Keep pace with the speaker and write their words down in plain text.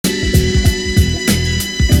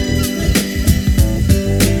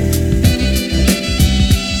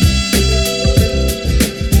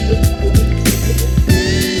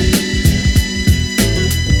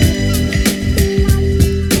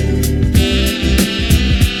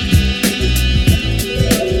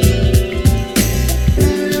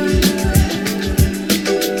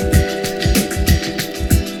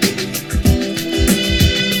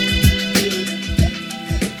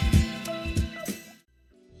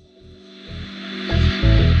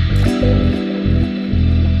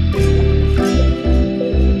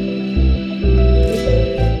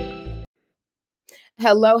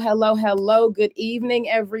Hello, hello, hello. Good evening,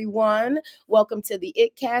 everyone. Welcome to the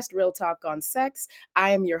ItCast Real Talk on Sex. I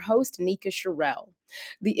am your host, Nika Sherelle.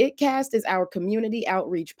 The ItCast is our community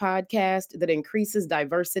outreach podcast that increases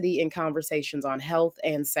diversity in conversations on health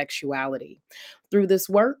and sexuality. Through this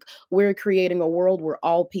work, we're creating a world where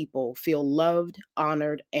all people feel loved,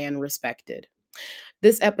 honored, and respected.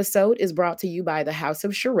 This episode is brought to you by the House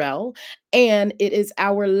of Sherelle, and it is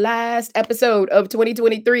our last episode of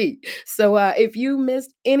 2023. So if you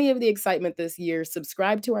missed any of the excitement this year,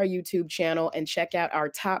 subscribe to our YouTube channel and check out our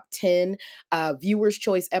top 10 viewers'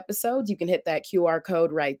 choice episodes. You can hit that QR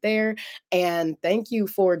code right there. And thank you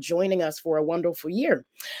for joining us for a wonderful year.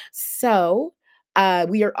 So,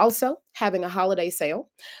 we are also having a holiday sale.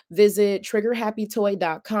 Visit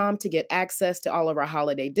triggerhappytoy.com to get access to all of our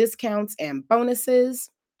holiday discounts and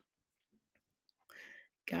bonuses.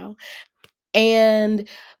 Go. And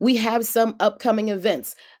we have some upcoming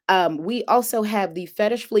events. We also have the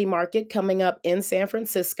Fetish Flea Market coming up in San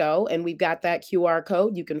Francisco, and we've got that QR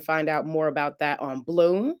code. You can find out more about that on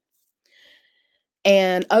Bloom.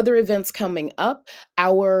 And other events coming up.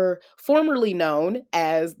 Our formerly known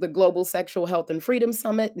as the Global Sexual Health and Freedom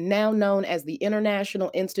Summit, now known as the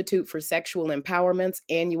International Institute for Sexual Empowerment's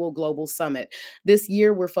annual Global Summit. This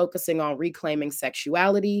year, we're focusing on reclaiming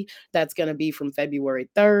sexuality. That's going to be from February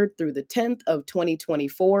 3rd through the 10th of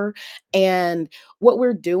 2024. And what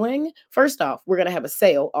we're doing, first off, we're going to have a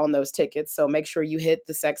sale on those tickets. So make sure you hit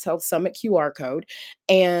the Sex Health Summit QR code.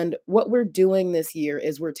 And what we're doing this year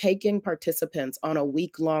is we're taking participants on a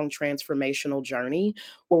week-long transformational journey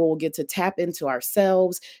where we'll get to tap into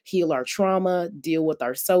ourselves, heal our trauma, deal with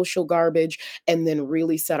our social garbage, and then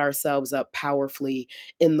really set ourselves up powerfully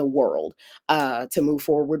in the world to move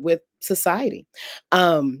forward with society.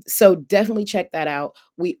 So definitely check that out.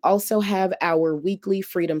 We also have our weekly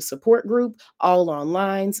freedom support group, all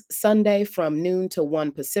online, Sunday from noon to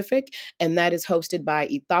 1 Pacific, and that is hosted by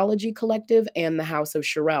Ethology Collective and the House of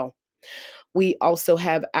Sherelle. We also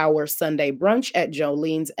have our Sunday brunch at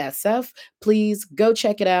Jolene's SF. Please go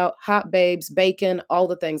check it out. Hot babes, bacon, all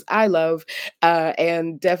the things I love,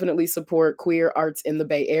 and definitely support queer arts in the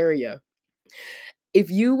Bay Area.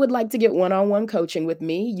 If you would like to get one-on-one coaching with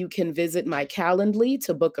me, you can visit my Calendly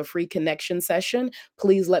to book a free connection session.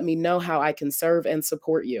 Please let me know how I can serve and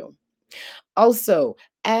support you. Also,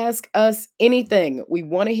 ask us anything. We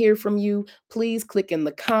want to hear from you. Please click in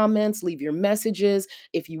the comments, leave your messages.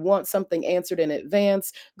 If you want something answered in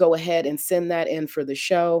advance, go ahead and send that in for the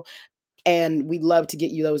show. And we'd love to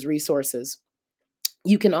get you those resources.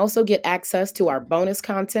 You can also get access to our bonus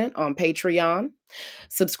content on Patreon.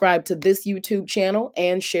 Subscribe to this YouTube channel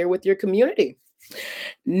and share with your community.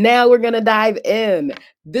 Now we're going to dive in.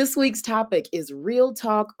 This week's topic is real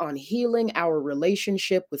talk on healing our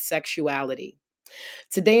relationship with sexuality.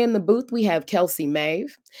 Today in the booth, we have Kelsey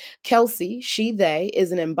Maeve. Kelsey, she, they,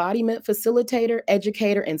 is an embodiment facilitator,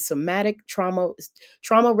 educator, and somatic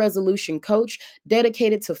trauma resolution coach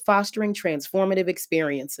dedicated to fostering transformative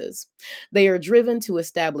experiences. They are driven to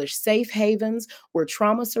establish safe havens where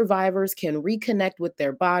trauma survivors can reconnect with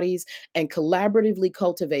their bodies and collaboratively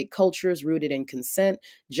cultivate cultures rooted in consent,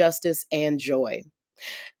 justice, and joy.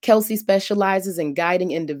 Kelsey specializes in guiding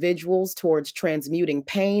individuals towards transmuting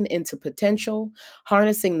pain into potential,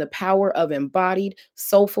 harnessing the power of embodied,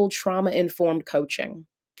 soulful, trauma informed coaching.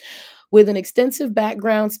 With an extensive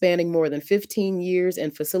background spanning more than 15 years in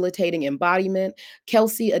facilitating embodiment,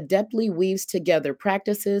 Kelsey adeptly weaves together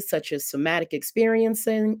practices such as somatic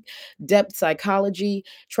experiencing, depth psychology,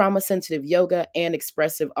 trauma sensitive yoga, and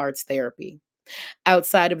expressive arts therapy.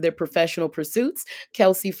 Outside of their professional pursuits,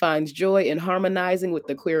 Kelsey finds joy in harmonizing with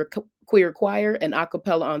the queer choir, an a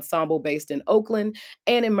cappella ensemble based in Oakland,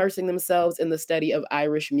 and immersing themselves in the study of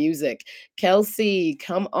Irish music. Kelsey,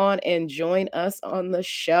 come on and join us on the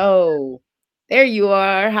show. There you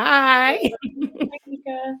are. Hi. Hi,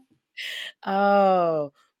 Nika.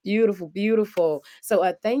 Oh, beautiful, beautiful.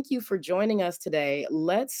 So, thank you for joining us today.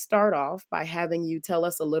 Let's start off by having you tell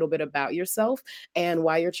us a little bit about yourself and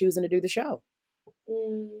why you're choosing to do the show.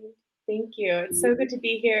 Mm, Thank you. It's so good to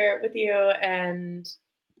be here with you. And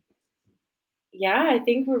yeah, I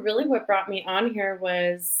think what brought me on here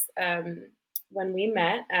was when we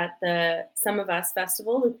met at the Some of Us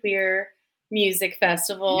Festival, the queer music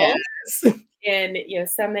festival Yes. in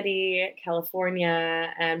Yosemite,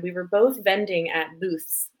 California. And we were both vending at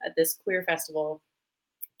booths at this queer festival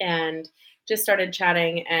and just started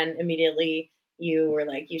chatting. And immediately you were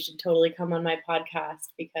like, you should totally come on my podcast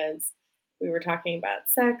because we were talking about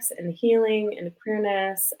sex and healing and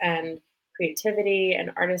queerness and creativity and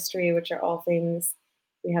artistry, which are all things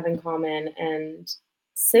we have in common. And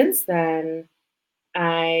since then,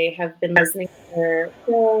 I have been listening to her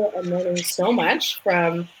show and learning so much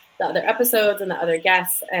from the other episodes and the other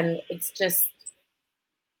guests, and it's just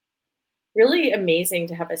really amazing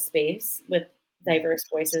to have a space with diverse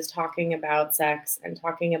voices talking about sex and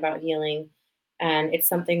talking about healing. And it's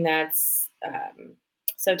something that's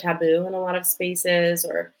so taboo in a lot of spaces,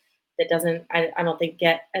 or that doesn't, I don't think,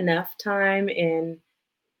 get enough time in.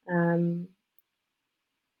 Um,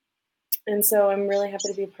 and so I'm really happy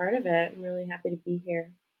to be a part of it. I'm really happy to be here.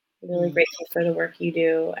 I'm really Mm, grateful for the work you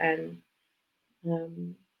do, um,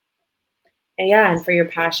 and yeah, and for your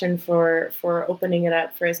passion for opening it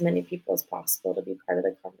up for as many people as possible to be part of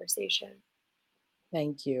the conversation.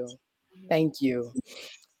 thank you. Mhm. Thank you.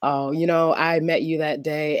 Oh, I met you that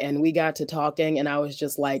day and we got to talking and I was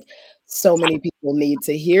just like, so many people need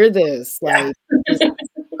to hear this. Yeah. Like, this is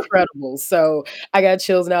incredible. So I got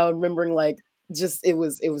chills now remembering like just it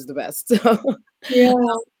was the best. Yeah.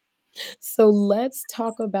 So let's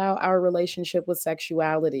talk about our relationship with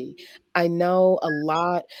sexuality. I know a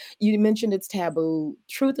lot you mentioned it's taboo.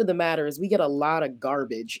 Truth of the matter is we get a lot of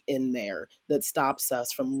garbage in there that stops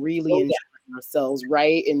us from really Oh, enjoying yeah. ourselves,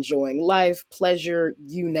 right? Enjoying life, pleasure,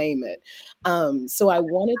 you name it. So I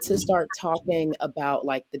wanted to start talking about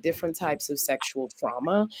like the different types of sexual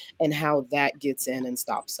trauma and how that gets in and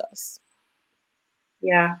stops us.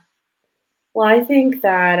 Yeah. Well, I think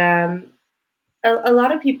that a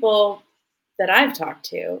lot of people that I've talked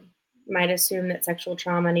to might assume that sexual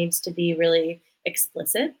trauma needs to be really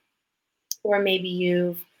explicit, or maybe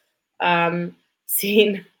you've um,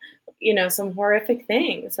 seen, some horrific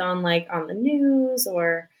things on on the news,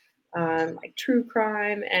 or like true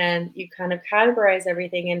crime, and you kind of categorize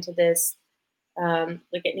everything into this,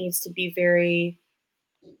 like it needs to be very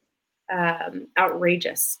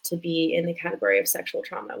outrageous to be in the category of sexual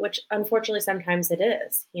trauma, which unfortunately sometimes it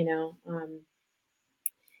is.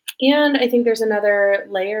 And I think there's another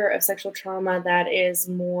layer of sexual trauma that is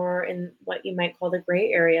more in what you might call the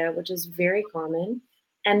gray area, which is very common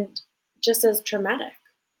and just as traumatic,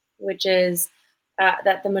 which is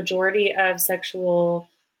that the majority of sexual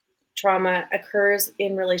trauma occurs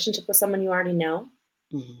in relationship with someone you already know,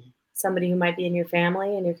 Mhm. somebody who might be in your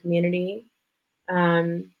family, in your community.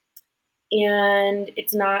 Um, and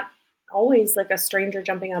it's not always like a stranger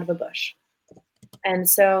jumping out of a bush. And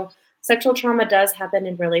so sexual trauma does happen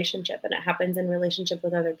in relationship, and it happens in relationship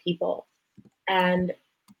with other people. And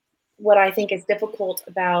what I think is difficult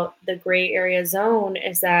about the gray area zone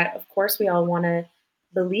is that, of course, we all want to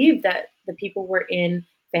believe that the people we're in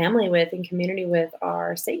family with and community with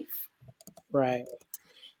are safe. Right.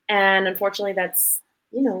 And unfortunately, that's,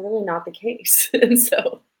 really not the case. And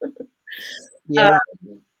so, Yeah.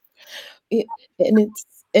 um, It and it's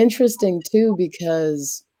interesting too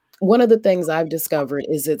because one of the things I've discovered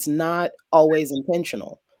is it's not always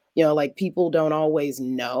intentional. Like, people don't always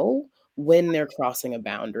know when they're crossing a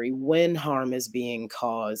boundary, when harm is being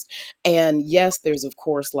caused, and yes, there's, of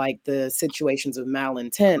course, like, the situations of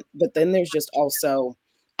malintent, but then there's just also,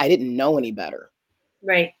 "I didn't know any better."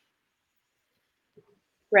 right,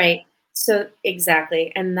 right. So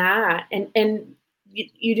exactly. And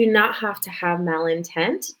you do not have to have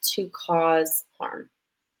malintent to cause harm,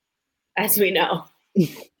 as we know.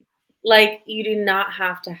 Like, you do not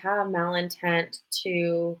have to have malintent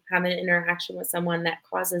to have an interaction with someone that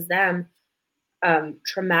causes them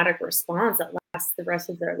traumatic response that lasts the rest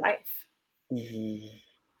of their life. Mhm.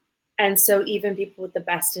 And so even people with the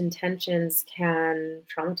best intentions can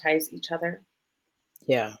traumatize each other.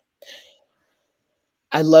 Yeah.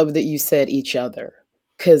 I love that you said each other,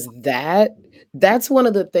 'cause that's one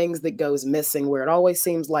of the things that goes missing where it always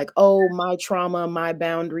seems like, "Oh, my trauma, my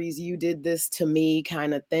boundaries, you did this to me,"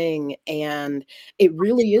 kinda thing, and it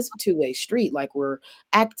really is a two-way street, like, we're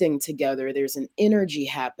acting together, there's an energy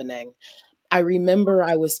happening. I remember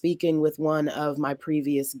I was speaking with one of my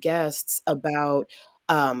previous guests about,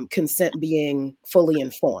 consent being fully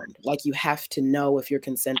informed, like, you have to know if you're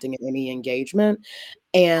consenting in any engagement,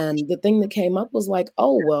 and the thing that came up was like,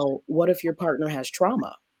 "Oh, well, what if your partner has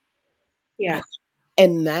trauma?" Yeah.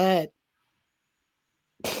 And that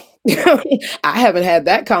I haven't had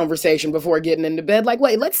that conversation before getting into bed, like,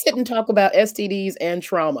 "Wait, let's sit and talk about STDs and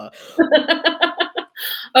trauma."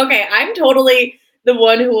 Okay, I'm totally the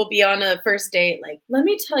one who will be on a first date, like, let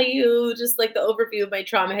me tell you just like the overview of my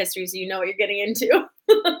trauma history so you know what you're getting into.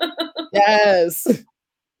 Yes.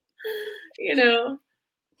 you know?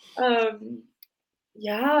 Um,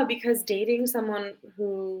 yeah, because dating someone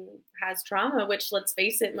who has trauma, which let's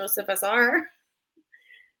face it, most of us are,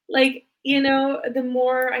 like, the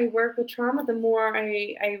more I work with trauma, the more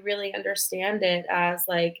I really understand it as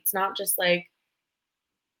like it's not just like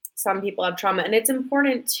some people have trauma, and it's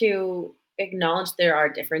important to acknowledge there are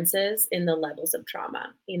differences in the levels of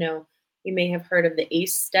trauma. You may have heard of the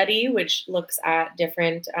ACE study, which looks at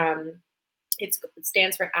different, it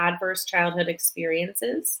stands for adverse childhood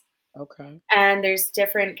experiences. Okay. And there's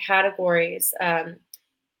different categories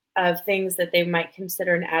of things that they might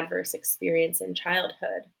consider an adverse experience in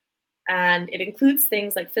childhood. And it includes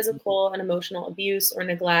things like Mhm. physical and emotional abuse or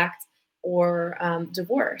neglect or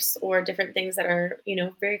divorce or different things that are,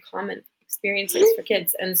 very common experiences for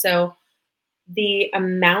kids. And so the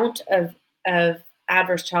amount of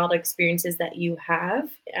adverse child experiences that you have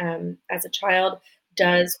as a child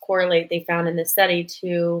does correlate, they found in this study,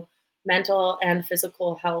 to mental and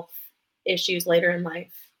physical health issues later in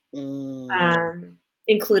life, Mm, um,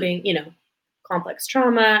 including, complex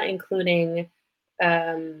trauma, including,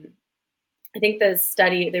 um, I think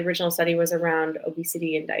the original study was around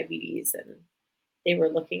obesity and diabetes, and they were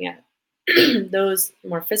looking at those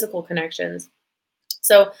more physical connections.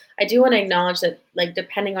 So I do want to acknowledge that, like,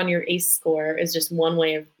 depending on your ACE score is just one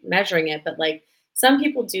way of measuring it, but like some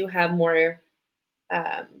people do have more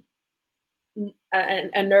um,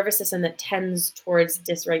 a nervous system that tends towards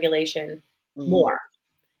dysregulation mhm. more,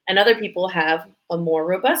 and other people have a more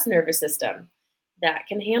robust nervous system that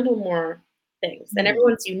can handle more things. And Hmm.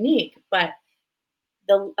 everyone's unique, but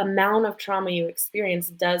the amount of trauma you experience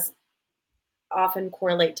does often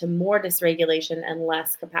correlate to more dysregulation and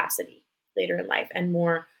less capacity later in life and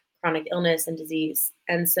more chronic illness and disease.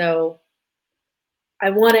 And so I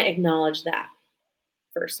want to acknowledge that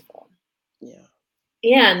first of all. Yeah.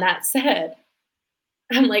 And that said,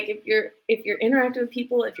 I'm like, if you're interacting with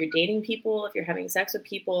people, if you're dating people, if you're having sex with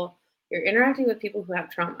people, you're interacting with people who have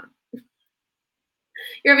trauma.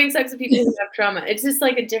 You're having sex with people who have trauma. It's just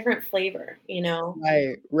like a different flavor.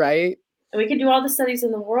 Right, right. And we can do all the studies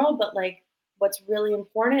in the world, but like what's really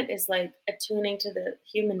important is like attuning to the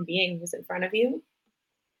human being who's in front of you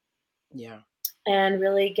Yeah, and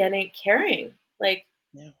really getting caring. Like,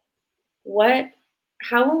 yeah. what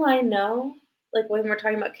how will I know, like when we're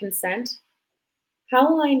talking about consent, how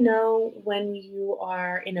will I know when you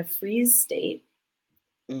are in a freeze state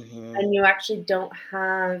Mhm. and you actually don't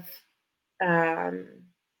have um,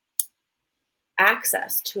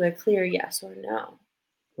 access to a clear yes or no?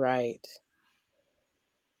 Right.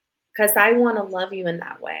 Because I want to love you in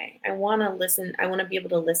that way. I want to listen. I want to be able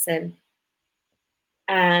to listen.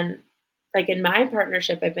 And like in my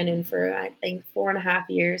partnership, I've been in for, I think, 4.5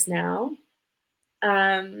 years now.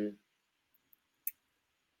 Um,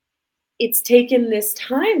 it's taken this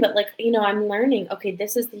time, but like, I'm learning, okay,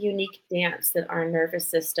 this is the unique dance that our nervous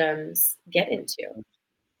systems get into.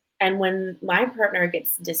 And when my partner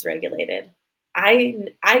gets dysregulated,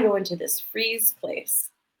 I go into this freeze place.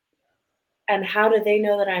 And how do they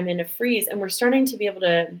know that I'm in a freeze? And we're starting to be able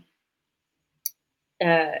to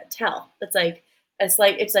tell. It's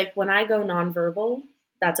like when I go nonverbal,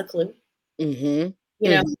 that's a clue. Mhm. You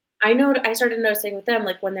know, Mhm. I started noticing with them,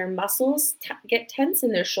 like when their muscles get tense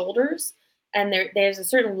in their shoulders, and there's a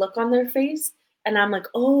certain look on their face, and I'm like,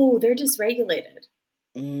 oh, they're dysregulated.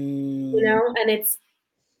 Mm. And it's,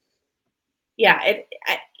 yeah,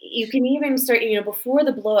 you can even start, before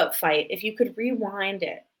the blow up fight, if you could rewind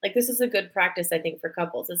it. Like, this is a good practice, I think, for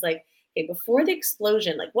couples. Is like, okay, before the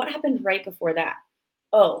explosion, like what happened right before that?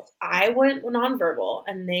 Oh, I went nonverbal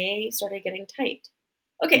and they started getting tight.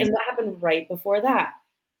 Okay, Mm. and what happened right before that?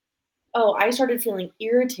 Oh, I started feeling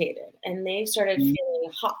irritated and they started Mhm.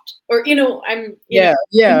 feeling hot. Or, Yeah,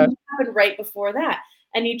 yeah, and what happened right before that?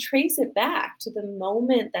 And you trace it back to the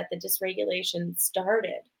moment that the dysregulation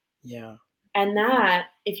started. yeah. And that,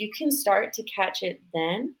 if you can start to catch it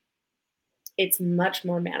then, it's much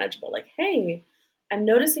more manageable. Like, hey, I'm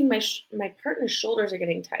noticing my partner's shoulders are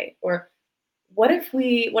getting tight. Or what if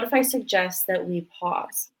I suggest that we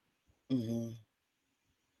pause? Mhm.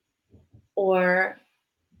 Or,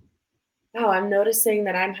 oh, I'm noticing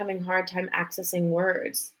that I'm having a hard time accessing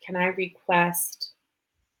words. Can I request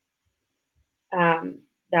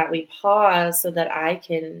that we pause so that I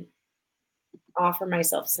can offer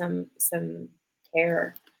myself some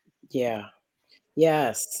care? Yeah.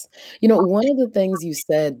 Yes. One of the things you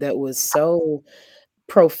said that was so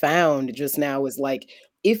profound just now is like,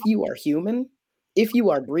 if you are human, if you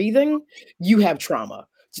are breathing, you have trauma.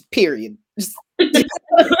 Just period. Just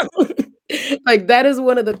like that is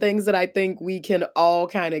one of the things that I think we can all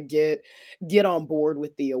kind of get on board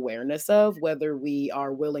with the awareness of, whether we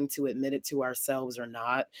are willing to admit it to ourselves or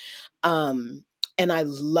not. Um, and I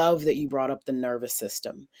love that you brought up the nervous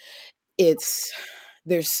system. It's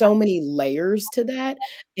There's so many layers to that,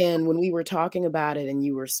 and when we were talking about it and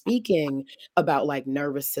you were speaking about, like,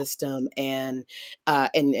 nervous system and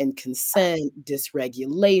consent,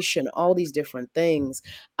 dysregulation, all these different things,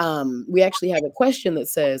 we actually have a question that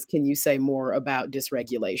says, "Can you say more about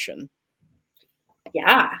dysregulation?"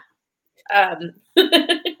 Yeah. Um,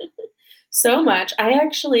 so much. I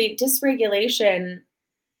actually dysregulation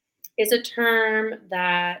is a term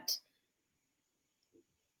that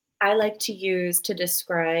I like to use to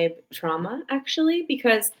describe trauma actually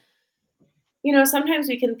because sometimes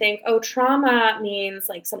we can think, oh, trauma means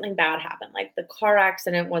like something bad happened, like the car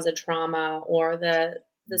accident was a trauma or the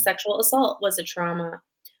Mm. sexual assault was a trauma.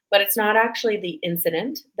 But it's not actually the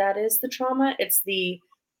incident that is the trauma, it's the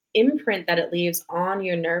imprint that it leaves on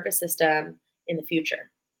your nervous system in the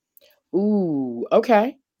future. Ooh,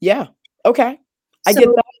 okay. Yeah. Okay. I get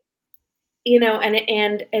So, that.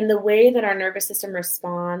 and the way that our nervous system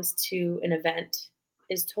responds to an event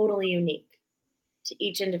is totally unique to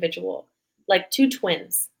each individual. Like two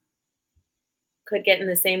twins could get in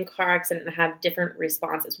the same car accident and have different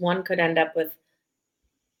responses. One could end up with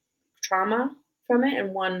trauma from it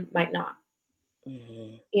and one might not,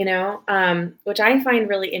 Mhm. which I find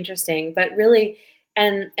really interesting. But really,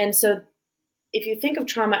 and so if you think of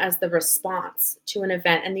trauma as the response to an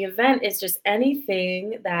event, and the event is just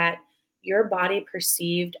anything that your body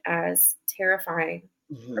perceived as terrifying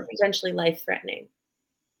or Mhm. potentially life threatening.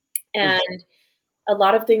 Mhm. And a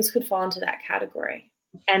lot of things could fall into that category.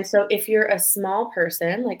 And so if you're a small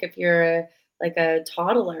person, like if you're like a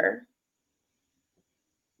toddler,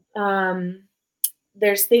 um,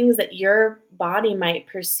 there's things that your body might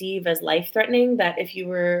perceive as life threatening that if you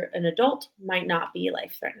were an adult might not be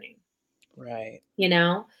life threatening, Right. you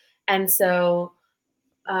know? And so,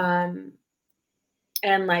 um,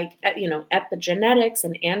 and like, epigenetics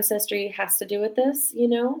and ancestry has to do with this.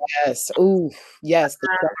 Yes. Ooh, yes, the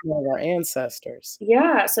trauma of our ancestors.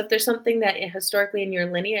 Yeah. So if there's something that historically in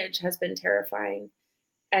your lineage has been terrifying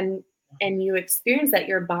and you experience that,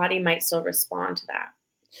 your body might still respond to that.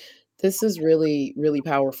 This is really, really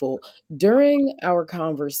powerful. During our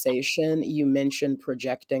conversation, you mentioned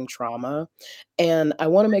projecting trauma, and I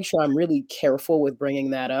wanna make sure I'm really careful with bringing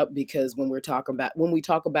that up because when we talk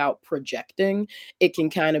about projecting, it can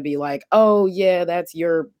kinda be like, "Oh, yeah, that's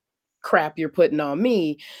your crap you're putting on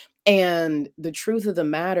me," and the truth of the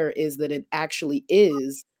matter is that it actually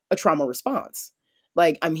is a trauma response.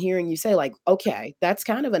 Like, I'm hearing you say, like, "Okay, that's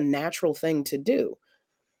kind of a natural thing to do."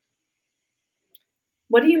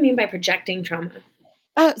 What do you mean by projecting trauma?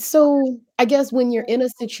 So I guess when you're in a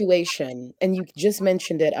situation, and you just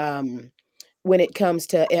mentioned it, when it comes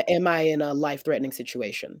to am I in a life-threatening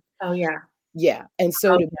situation? Oh, yeah. Yeah, and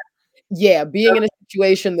so Oh, to yeah, being in a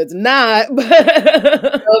situation that's not,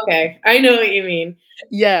 okay. I know what you mean.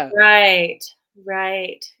 yeah. Right.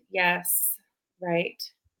 Right. Yes. Right.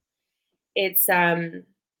 It's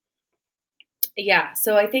yeah,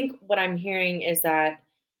 so I think what I'm hearing is that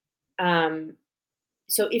um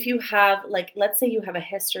so if you have like let's say you have a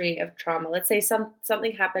history of trauma. Let's say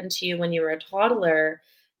something happened to you when you were a toddler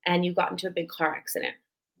and you got into a big car accident,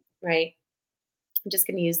 right? I'm just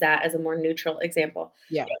going to use that as a more neutral example.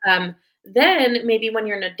 Yeah. Then maybe when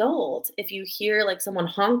you're an adult, if you hear like someone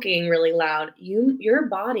honking really loud, your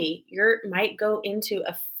body your might go into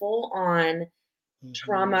a full on Mhm.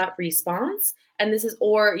 trauma response, and this is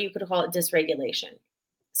or you could call it dysregulation.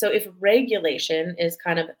 So if regulation is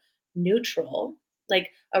kind of neutral,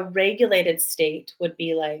 like a regulated state would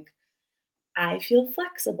be like I feel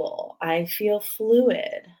flexible, I feel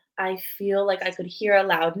fluid, I feel like I could hear a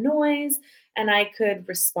loud noise and I could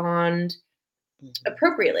respond Mhm.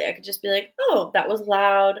 appropriately. I could just be like, "Oh, that was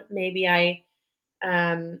loud.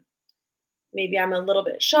 Um maybe I'm a little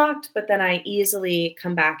bit shocked, but then I easily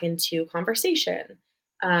come back into conversation."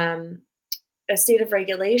 Um a state of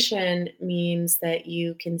regulation means that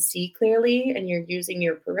you can see clearly and you're using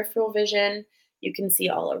your peripheral vision. You can see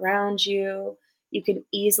all around you. You can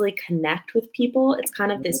easily connect with people. It's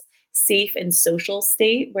kind of Mhm. this safe and social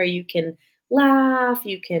state where you can laugh,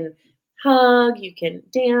 you can hug, you can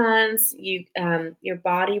dance. Your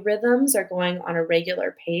body rhythms are going on a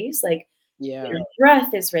regular pace. Like Yeah. your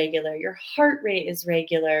breath is regular, your heart rate is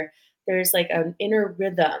regular. There's like an inner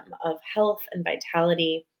rhythm of health and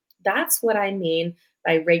vitality. That's what I mean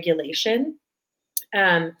by regulation.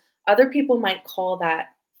 Um, Other people might call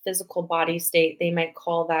that physical body state. They might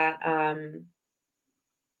call that,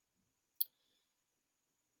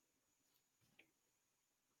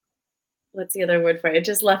 what's the other word for it? It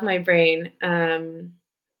just left my brain.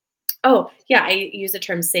 Oh, yeah, I use the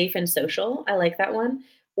term safe and social. I like that one. Mhm.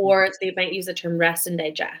 Or they might use the term rest and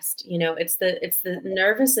digest. It's the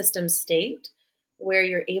nervous system state where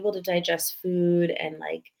you're able to digest food and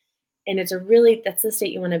like, and it's a really, that's the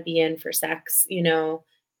state you want to be in for sex, you know.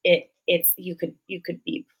 It's you could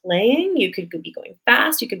be playing, you could be going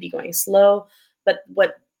fast, you could be going slow, but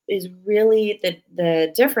what is really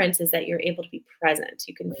the difference is that you're able to be present.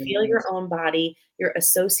 You can feel Mhm. your own body, you're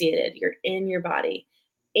associated, you're in your body,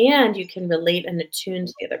 and you can relate and attune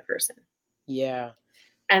to the other person. Yeah.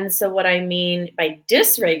 And so what I mean by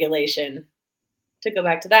dysregulation, to go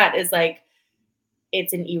back to that, is like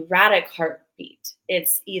it's an erratic heartbeat.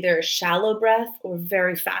 It's either shallow breath or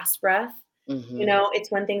very fast breath. You Mhm. know,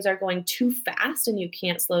 it's when things are going too fast and you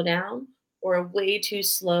can't slow down, or way too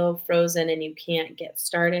slow, frozen, and you can't get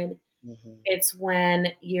started. Mhm. It's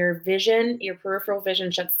when your vision, your peripheral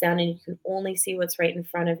vision shuts down and you can only see what's right in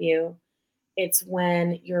front of you. It's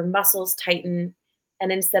when your muscles tighten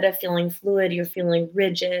and instead of feeling fluid, you're feeling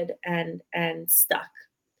rigid and stuck.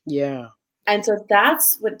 Yeah. And so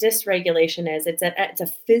that's what dysregulation is. It's a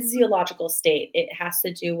physiological state. It has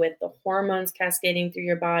to do with the hormones cascading through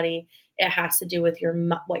your body. It has to do with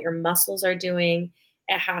what your muscles are doing.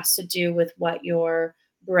 It has to do with what your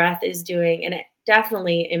breath is doing, and it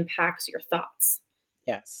definitely impacts your thoughts.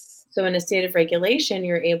 Yes. So in a state of regulation,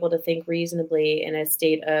 you're able to think reasonably. In a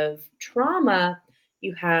state of trauma,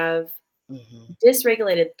 you have Mhm.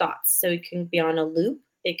 dysregulated thoughts. So it can be on a loop.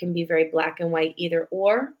 It can be very black and white, either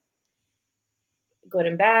or, good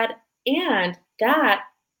and bad. And that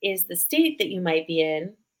is the state that you might be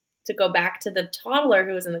in, to go back to the toddler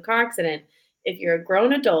who was in the car accident. If you're a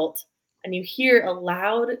grown adult and you hear a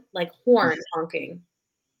loud, like, horn honking,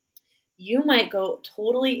 you might go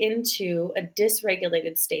totally into a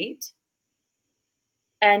dysregulated state,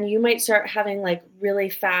 and you might start having like really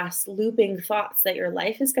fast looping thoughts that your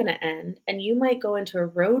life is going to end, and you might go into a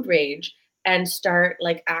road rage and start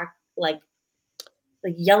like act like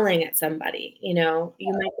yelling at somebody. You know,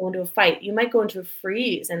 you might go into a fight, you might go into a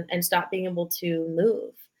freeze and stop being able to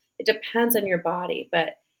move. It depends on your body,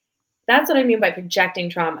 but that's what I mean by projecting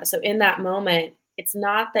trauma. So in that moment, it's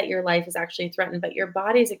not that your life is actually threatened, but your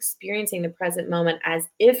body is experiencing the present moment as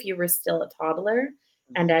if you were still a toddler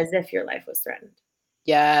and Mhm. as if your life was threatened.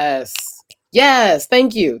 Yes. Yes,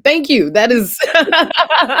 thank you, thank you. That is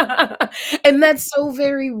and that's so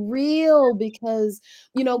very real because,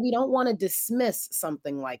 we don't wanna dismiss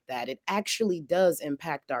something like that. It actually does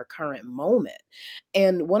impact our current moment,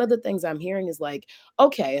 and one of the things I'm hearing is like,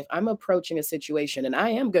 okay, if I'm approaching a situation and I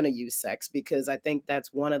am gonna use sex because I think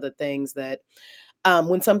that's one of the things that,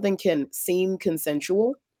 when something can seem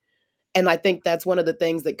consensual, and I think that's one of the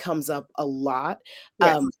things that comes up a lot,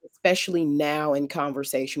 Yes. especially now in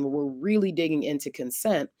conversation where we're really digging into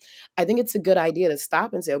consent. I think it's a good idea to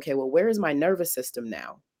stop and say, "Okay, well, where is my nervous system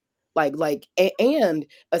now?" And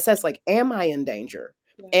assess, like, am I in danger?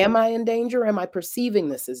 Yeah. Am I in danger? Am I perceiving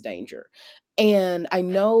this as danger? And I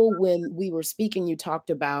know when we were speaking, you talked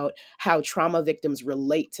about how trauma victims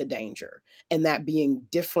relate to danger and that being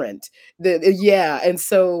different. Yeah, and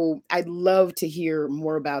so I'd love to hear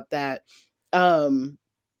more about that. Um,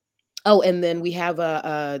 oh, and then we have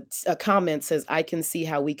a comment says, "I can see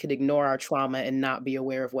how we could ignore our trauma and not be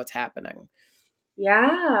aware of what's happening."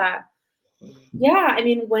 Yeah. Mhm. Yeah, I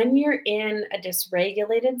mean, when you're in a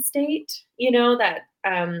dysregulated state, that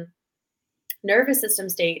nervous system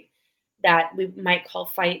state that we might call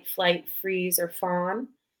fight, flight, freeze, or fawn,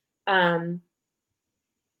 um,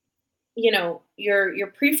 your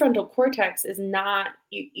prefrontal cortex is not,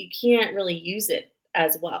 you can't really use it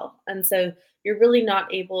as well. And so you're really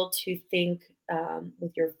not able to think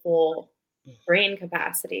with your full brain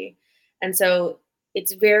capacity. And so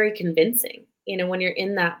it's very convincing. When you're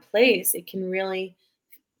in that place, it can really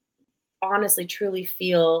honestly truly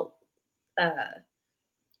feel uh,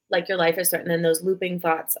 like your life is threatened, and those looping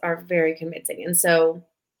thoughts are very convincing. And so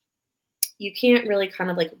you can't really kind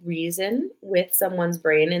of like reason with someone's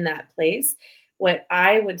brain in that place. What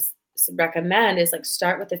I would recommend is like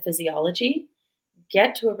start with the physiology,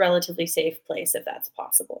 get to a relatively safe place if that's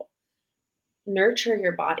possible. Nurture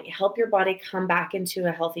your body, help your body come back into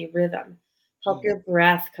a healthy rhythm, help Mhm. your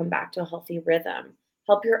breath come back to a healthy rhythm,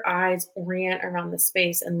 help your eyes orient around the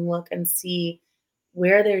space and look and see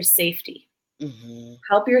where there's safety. Mhm.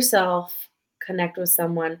 Help yourself connect with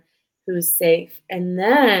someone who's safe, and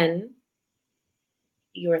then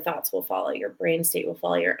your thoughts will follow, your brain state will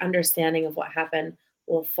follow, your understanding of what happened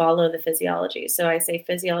will follow the physiology. So I say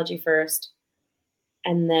physiology first,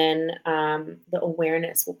 and then the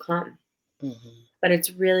awareness will come. Mhm. But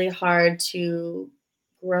it's really hard to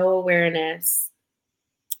grow awareness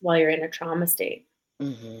while you're in a trauma state.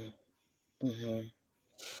 Mhm. Mhm.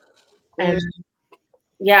 And Mm.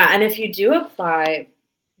 yeah, and if you do apply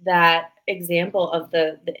that example of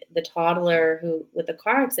the toddler who with the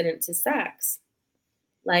car accident to sex.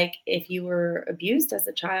 Like, if you were abused as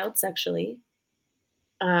a child sexually,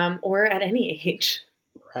 or at any age,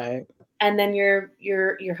 Right. and then you're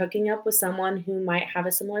hooking up with someone who might have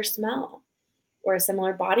a similar smell or a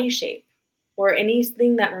similar body shape or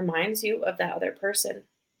anything that reminds you of that other person.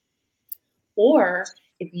 Or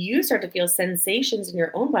if you start to feel sensations in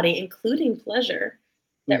your own body, including pleasure,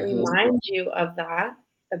 that Mhm. remind you of that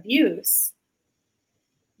abuse,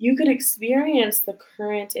 you could experience the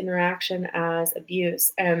current interaction as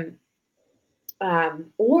abuse.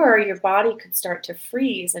 Or your body could start to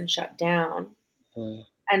freeze and shut down. Mm.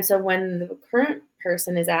 And so when the current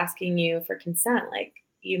person is asking you for consent, like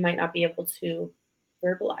you might not be able to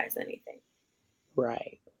verbalize anything.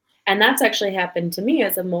 Right. And that's actually happened to me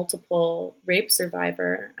as a multiple rape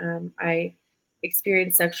survivor. I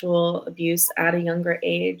experienced sexual abuse at a younger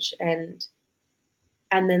age, and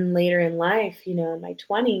then later in life, in my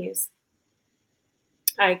 20s,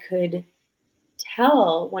 I could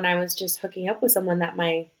tell when I was just hooking up with someone that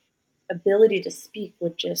my ability to speak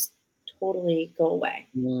would just totally go away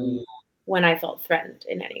Mm. when I felt threatened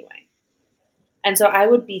in any way. And so I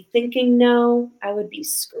would be thinking no, I would be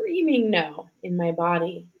screaming no in my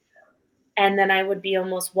body. And then I would be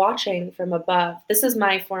almost watching from above. This is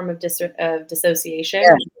my form of Yeah. dissociation.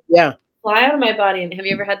 Yeah. Fly out of my body. And have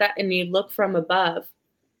you ever had that? And you look from above.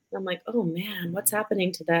 And I'm like, oh man, what's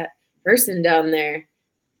happening to that person down there?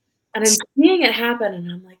 And I'm seeing it happen. And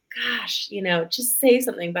I'm like, gosh, just say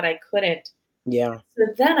something, but I couldn't. Yeah. So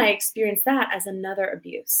then I experienced that as another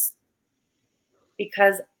abuse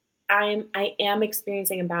because I am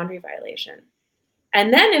experiencing a boundary violation.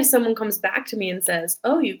 And then if someone comes back to me and says,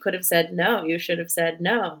 "Oh, you could have said no. You should have said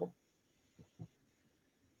no."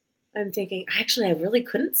 I'm thinking, actually, I really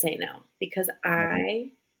couldn't say no because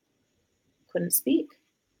I couldn't speak.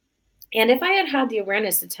 And if I had had the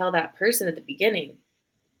awareness to tell that person at the beginning,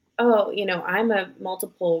 "Oh, I'm a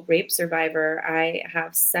multiple rape survivor. I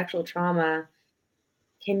have sexual trauma.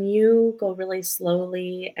 Can you go really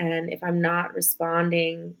slowly? And if I'm not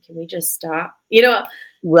responding, can we just stop?"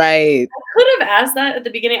 Right. I could have asked that at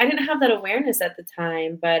the beginning. I didn't have that awareness at the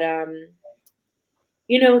time, but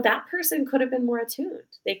that person could have been more attuned.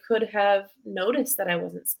 They could have noticed that I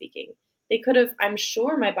wasn't speaking. They could have, I'm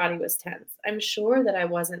sure my body was tense. I'm sure that I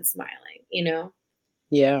wasn't smiling.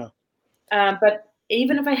 Yeah. But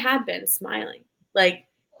even if I had been smiling, like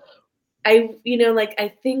like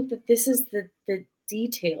I think that this is the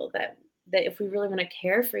detail that if we really want to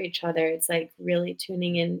care for each other, it's like really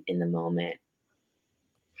tuning in the moment.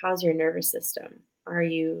 How's your nervous system? Are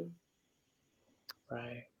you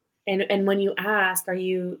Right. and when you ask, do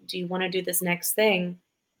you want to do this next thing?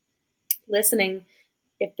 Listening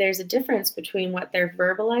if there's a difference between what they're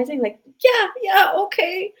verbalizing, like, "Yeah, yeah,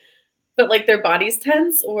 okay," but, like, their body's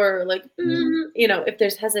tense or, like, Mhm. if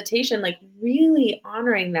there's hesitation, like, really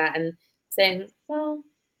honoring that and saying, "Well,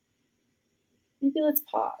 maybe let's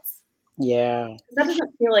pause." Yeah. 'Cause that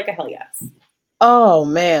doesn't feel like a hell yes. Oh,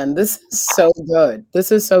 man, this is so good.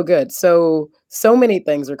 This is so good. So many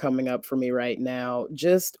things are coming up for me right now.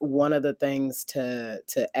 Just one of the things to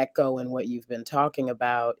echo in what you've been talking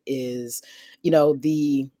about is,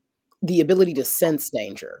 the ability to sense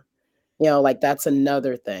danger. Like, that's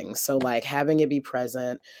another thing. So, like, having it be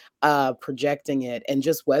present, projecting it, and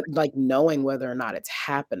just what like, knowing whether or not it's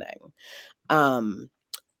happening. Um,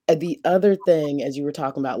 the other thing, as you were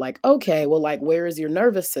talking about, like, okay, well, like, where is your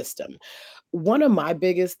nervous system? One of my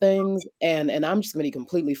biggest things, and I'm just gonna be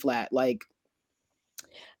completely flat, like,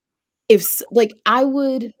 like, I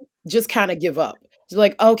would just kinda give up. Just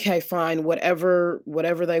like, "Okay, fine, whatever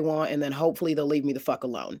they want, and then hopefully they'll leave me the fuck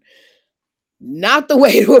alone." Not the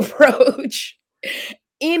way to approach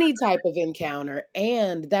any type of encounter,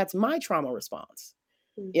 and that's my trauma response.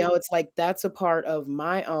 Mhm. It's like that's a part of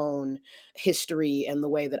my own history and the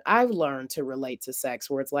way that I've learned to relate to sex,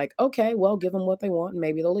 where it's like, okay, well, give them what they want and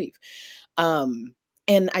maybe they'll leave. Um,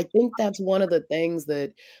 and I think that's one of the things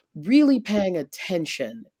that really paying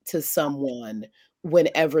attention to someone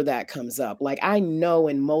whenever that comes up. Like, I know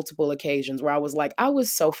in multiple occasions where I was like, I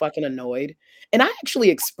was so fucking annoyed. And I actually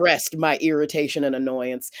expressed my irritation and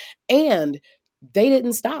annoyance, and they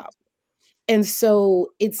didn't stop. And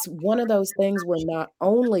so it's one of those things where not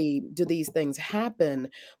only do these things happen,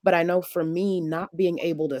 but I know for me, not being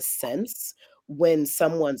able to sense when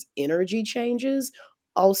someone's energy changes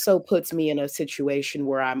also puts me in a situation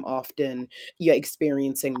where I'm often, yeah,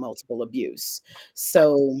 experiencing multiple abuse.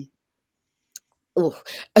 So, ooh,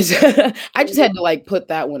 I just had to like put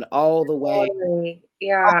that one all the way. Totally.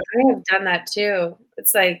 Yeah, I have done that too.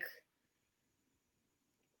 It's like,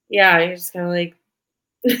 yeah, you're just kinda like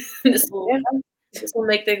This will Yeah, this will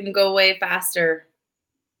make them go away faster.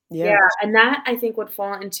 Yeah, yeah. and that I think would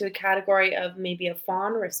fall into a category of maybe a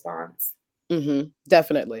fawn response. Mhm.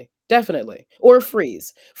 Definitely, definitely. Or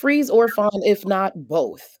freeze. Freeze or fawn, if not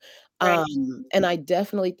both. Right. And I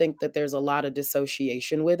definitely think that there's a lot of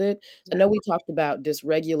dissociation with it. I Yeah. know we talked about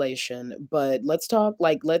dysregulation, but let's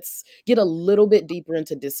get a little bit deeper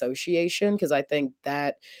into dissociation because I think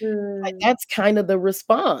that Mm, that's kind of the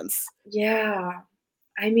response. yeah.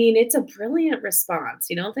 I mean, it's a brilliant response,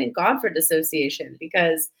 thank God for dissociation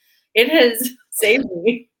because it has saved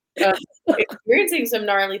me, experiencing some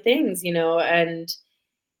gnarly things, and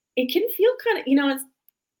it can feel kinda it's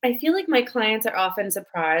I feel like my clients are often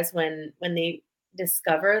surprised when they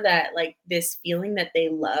discover that, like, this feeling that they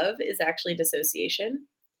love is actually dissociation.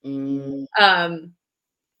 Mm, Um,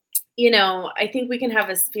 I think we can have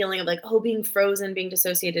this feeling of like, oh, being frozen, being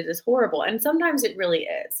dissociated is horrible. And sometimes it really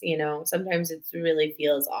is, sometimes it really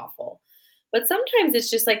feels awful. But sometimes it's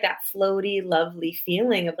just like that floaty, lovely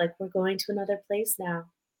feeling of like, we're going to another place now,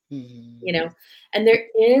 you mhm. know? And there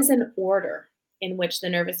is an order in which the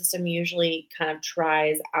nervous system usually kind of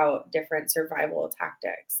tries out different survival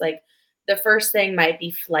tactics. Like the first thing might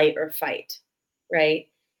be flight or fight, right?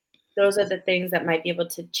 Those are the things that might be able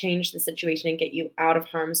to change the situation and get you out of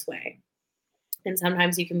harm's way. And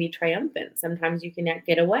sometimes you can be triumphant. Sometimes you can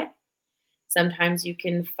get away. Sometimes you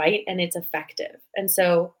can fight and it's effective. And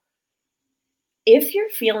so, if you're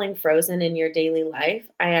feeling frozen in your daily life,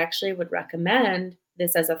 I actually would recommend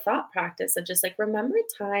this as a thought practice of just like remember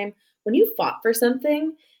a time when you fought for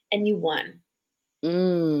something and you won.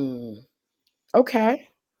 Mm. Okay.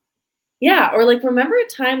 Yeah. Or like remember a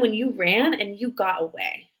time when you ran and you got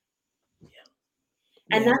away.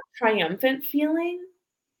 And Yeah. that triumphant feeling,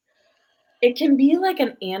 it can be like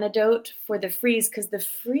an antidote for the freeze because the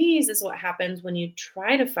freeze is what happens when you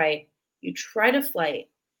try to fight, you try to flight,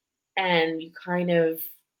 and you kind of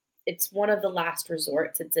it's one of the last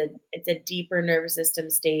resorts. It's a deeper nervous system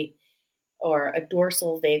state or a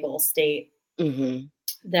dorsal vagal state Mhm.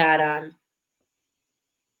 that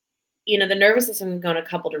the nervous system can go in a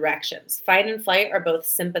couple directions. Fight and flight are both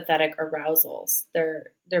sympathetic arousals.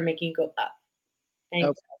 They're making you go up and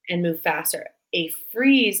Okay. and move faster. A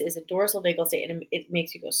freeze is a dorsal vagal state and it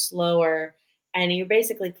makes you go slower and you're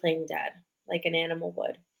basically playing dead like an animal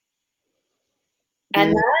would.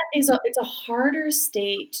 And Mm, that is it's a harder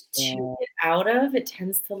state to yeah. get out of. It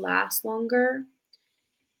tends to last longer,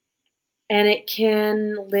 and it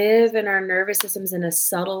can live in our nervous systems in a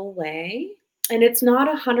subtle way, and it's not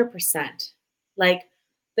 100%. Like,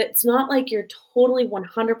 it's not like you're totally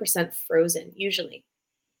 100% frozen usually.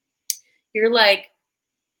 You're like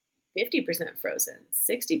 50% frozen,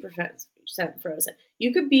 60% frozen.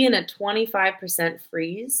 You could be in a 25%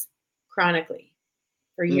 freeze chronically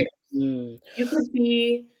for years. Mhm. You could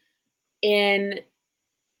be in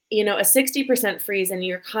a 60% freeze and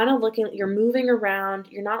you're kind of looking you're moving around,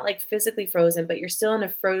 you're not like physically frozen, but you're still in a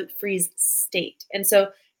freeze state. And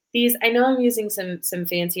so these I know I'm using some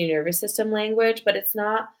fancy nervous system language, but it's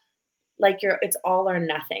not like it's all or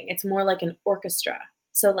nothing. It's more like an orchestra.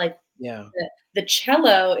 So like Yeah. the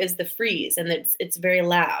cello is the freeze and it's very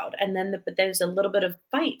loud. And then but there's a little bit of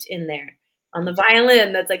fight in there on the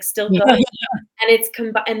violin that's like still going and it's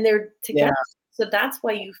and they're Yeah. together. So that's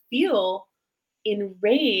why you feel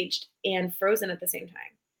enraged and frozen at the same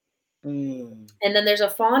time. Mm. And then there's a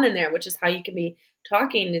fawn in there, which is how you can be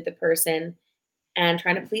talking to the person and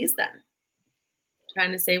trying to please them,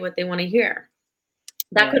 trying to say what they want to hear.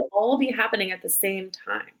 That Yeah. could all be happening at the same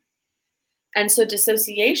time. And so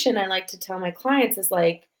dissociation, I like to tell my clients is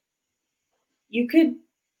like you could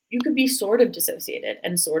you could be sort of dissociated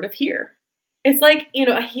and sort of here. It's like,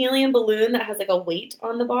 a helium balloon that has like a weight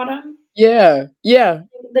on the bottom. Yeah. Yeah.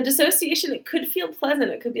 The dissociation, it could feel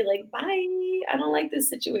pleasant. It could be like, "Bye, I don't like this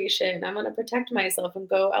situation. I'm gonna protect myself and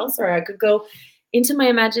go elsewhere." I could go into my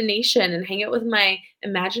imagination and hang out with my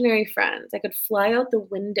imaginary friends. I could fly out the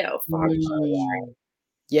window far, far away. Mm.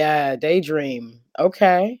 Yeah, daydream.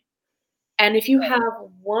 Okay. And if you have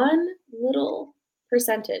one little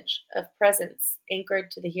percentage of presence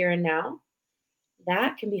anchored to the here and now,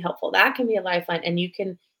 that can be helpful. That can be a lifeline, and you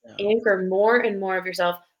can Yeah. anchor more and more of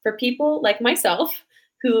yourself. For people like myself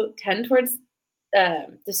who tend towards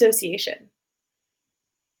dissociation,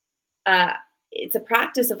 uh, it's a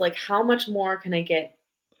practice of like, how much more can I get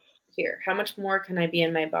here? How much more can I be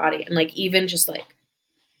in my body? And like, even just like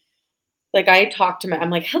I talk to I'm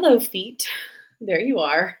like, hello, feet. There you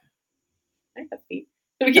are. I have feet.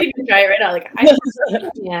 We can even try it right now. Like, I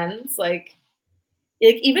have hands. Like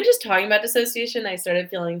even just talking about dissociation, I started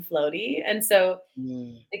feeling floaty. And so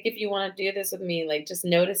Mm. like if you want to do this with me, like just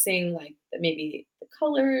noticing like maybe the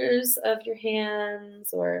colors of your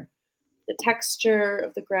hands or the texture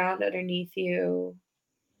of the ground underneath you.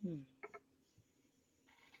 Hmm.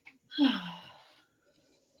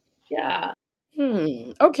 Yeah.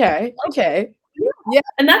 Okay. Okay. Yeah. Yeah.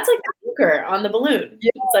 And that's like the anchor on the balloon.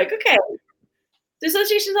 Yeah. It's like, okay,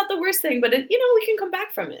 dissociation's not the worst thing, but we can come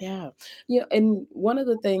back from it. Yeah. Yeah. And one of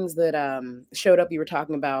the things that showed up, you were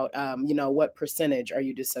talking about, what percentage are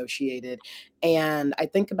you dissociated? And I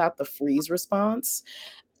think about the freeze response.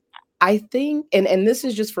 I think, and this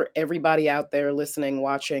is just for everybody out there listening,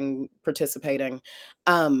 watching, participating,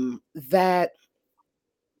 that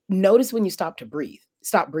notice when you stop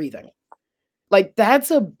breathing. Like,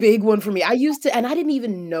 that's a big one for me. I used to, and I didn't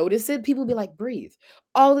even notice it. People be like, "Breathe."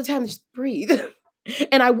 All the time, just breathe.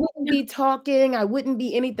 And I wouldn't be talking, I wouldn't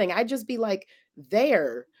be anything. I'd just be, like,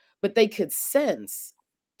 there, but they could sense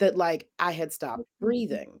that, like, I had stopped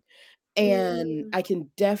breathing. And Mm, I can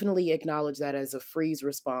definitely acknowledge that as a freeze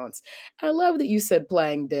response. I love that you said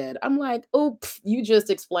playing dead. I'm like, "Oops, you just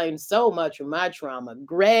explained so much of my trauma.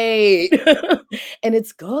 Great." And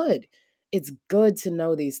it's good. It's good to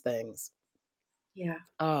know these things. yeah.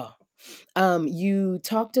 Oh, you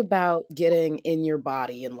talked about getting in your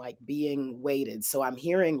body and like being weighted. So I'm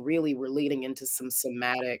hearing really we're leading into some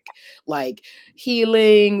somatic, like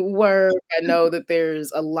healing work. I know that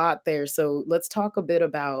there's a lot there. So let's talk a bit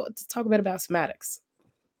about somatics.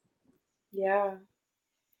 Yeah.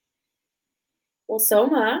 Well,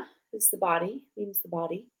 soma is the body, means the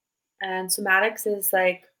body. And somatics is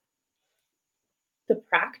like the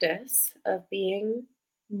practice of being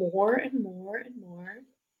more and more and more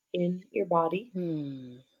in your body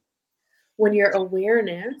Hmm. when your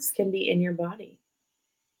awareness can be in your body.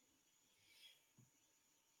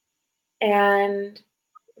 And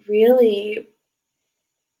really,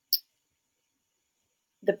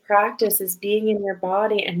 the practice is being in your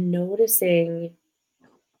body and noticing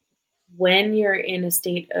when you're in a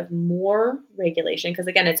state of more regulation. Because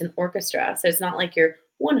again, it's an orchestra. So it's not like you're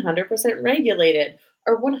 100% regulated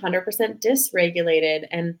or 100% dysregulated.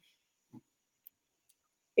 And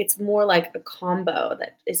it's more like a combo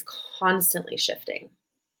that is constantly shifting.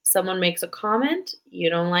 Someone makes a comment, you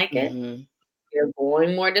don't like it, Mhm. you're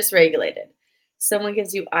going more dysregulated. Someone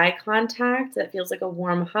gives you eye contact that feels like a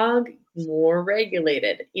warm hug, more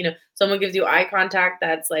regulated. Someone gives you eye contact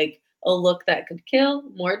that's like a look that could kill,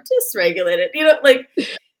 more dysregulated. Like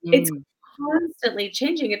it's Mm. constantly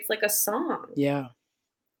changing. It's like a song. Yeah.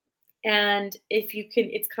 And if you can,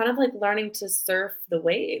 it's kind of like learning to surf the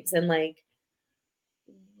waves. And like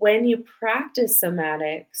when you practice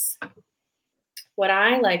somatics, what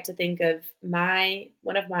I like to think of my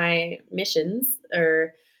one of my missions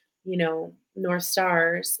or North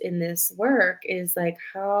Stars in this work is like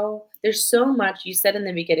how there's so much you said in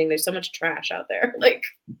the beginning, there's so much trash out there. Like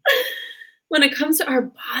when it comes to our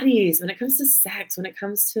bodies, when it comes to sex, when it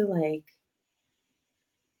comes to like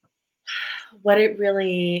what it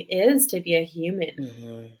really is to be a human,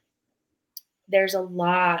 Mhm. there's a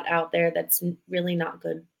lot out there that's really not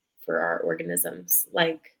good for our organisms.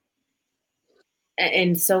 Like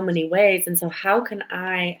in so many ways. And so, how can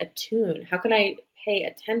I attune? How can I pay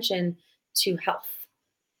attention to health?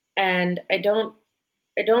 And I don't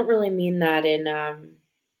really mean that in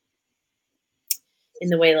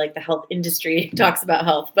the way like the health industry talks about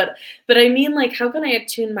health, but I mean like how can I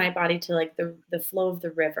attune my body to like the flow of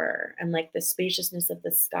the river and like the spaciousness of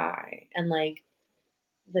the sky and like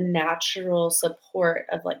the natural support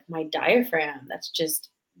of like my diaphragm that's just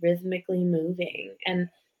rhythmically moving and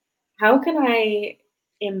how can I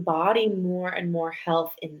embody more and more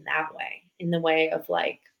health in that way? In the way of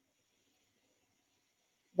like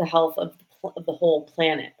the health of the whole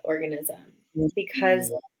planet organism,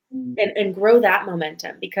 because and grow that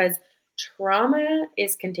momentum because trauma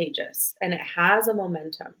is contagious and it has a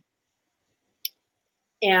momentum.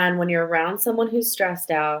 And when you're around someone who's stressed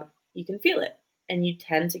out, you can feel it, and you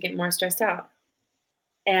tend to get more stressed out.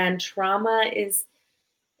 And trauma is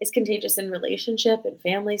contagious in relationship and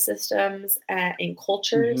family systems, in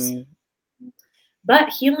cultures. Mhm. But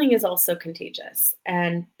healing is also contagious,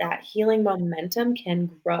 and that healing momentum can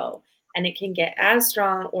grow and it can get as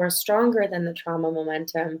strong or stronger than the trauma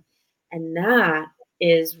momentum. And that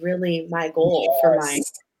is really my goal for my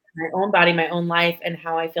Yes. my own body, my own life, and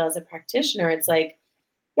how I feel as a practitioner. It's like,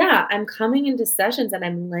 yeah, I'm coming into sessions and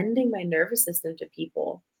I'm lending my nervous system to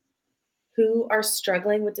people who are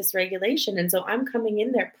struggling with dysregulation. And so I'm coming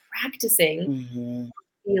in there practicing Mhm.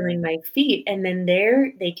 feeling my feet, and then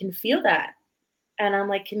they can feel that and I'm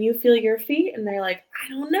like, "Can you feel your feet?" And they're like, "I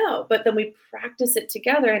don't know." But then we practice it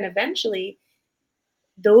together, and eventually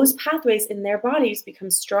those pathways in their bodies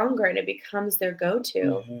become stronger and it becomes their go to.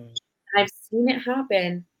 Mhm. And I've seen it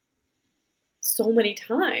happen so many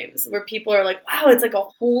times where people are like, "Wow, it's like a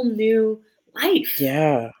whole new life."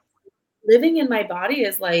 Yeah. Living in my body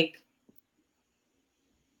is like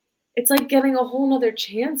it's like getting a whole 'nother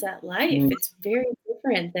chance at life. Mm, It's very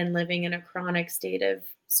different than living in a chronic state of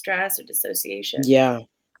stress or dissociation. yeah.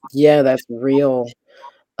 Yeah, that's real.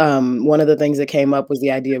 One of the things that came up was the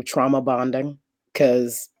idea of trauma bonding,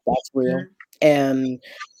 because that's real, Mhm. and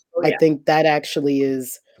Oh, I yeah. think that actually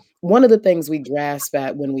is one of the things we grasp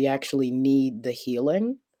at when we actually need the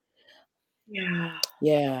healing. Yeah.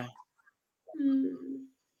 Yeah. Mm.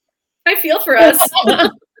 I feel for us.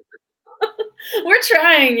 We're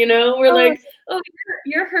trying, we're Oh, like, "Oh,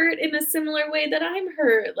 you're hurt in a similar way that I'm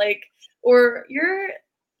hurt," like, or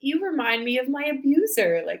 "You remind me of my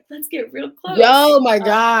abuser, like, let's get real close." yo, my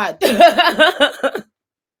god.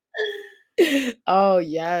 Oh,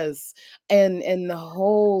 yes, and the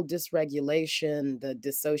whole dysregulation, the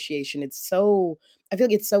dissociation, it's so I feel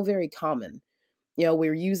like it's so very common.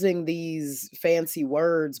 We're using these fancy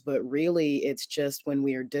words, but really it's just when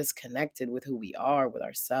we are disconnected with who we are, with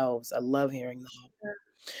ourselves. I love hearing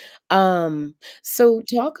that. So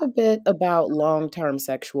talk a bit about long-term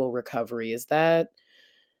sexual recovery. Is that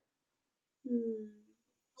Mm,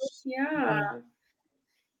 yeah. Mhm.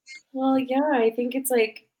 Well, yeah, I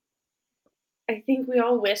think we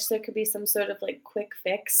all wish there could be some sort of, like, quick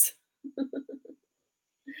fix,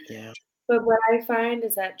 Yeah. but what I find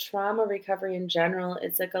is that trauma recovery in general,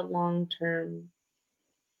 it's like a long-term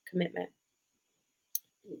commitment,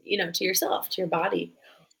 to yourself, to your body.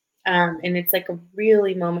 And it's like a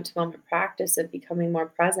really moment to moment practice of becoming more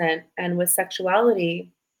present. And with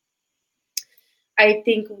sexuality, I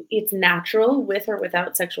think it's natural with or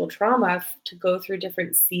without sexual trauma to go through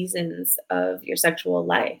different seasons of your sexual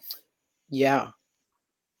life Yeah.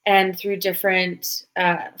 and through different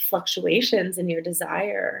fluctuations in your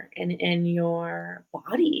desire and in your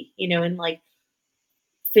body, and like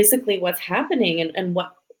physically what's happening and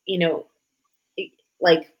what, you know,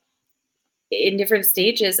 like in different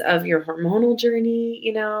stages of your hormonal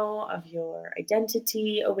journey, of your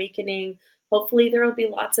identity awakening. Hopefully, there will be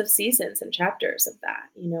lots of seasons and chapters of that.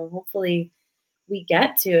 Hopefully, we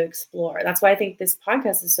get to explore. That's why I think this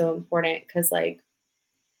podcast is so important because, like,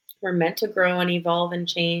 we're meant to grow and evolve and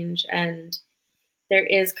change. And there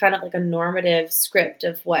is kind of like a normative script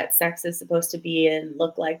of what sex is supposed to be and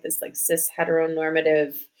look like this, like, cis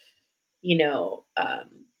heteronormative, you know, um,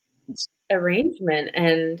 arrangement.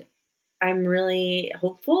 And I'm really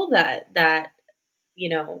hopeful that you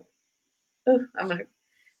know, oh,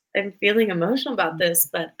 I'm feeling emotional about this,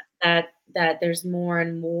 but that there's more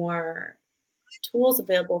and more tools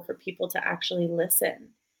available for people to actually listen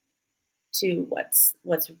to what's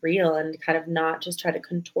real and kind of not just try to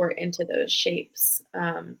contort into those shapes.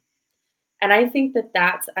 And I think that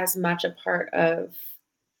that's as much a part of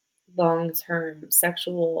long-term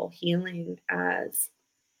sexual healing as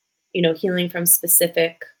healing from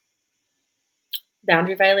specific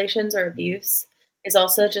boundary violations or Mhm. abuse is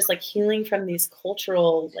also just like healing from these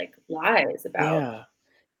cultural like lies about Yeah.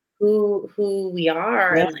 who we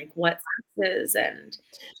are Yeah. and like what sex is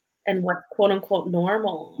and what's quote unquote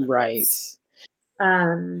normal and Right. what's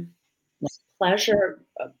um pleasure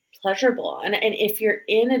pleasurable and if you're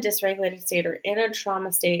in a dysregulated state or in a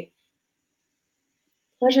trauma state,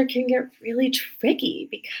 pleasure can get really tricky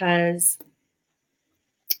because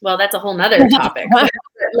well, that's a whole nother topic, but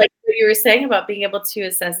like what you were saying about being able to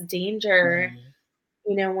assess danger.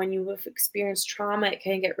 Mhm. When you have experienced trauma, it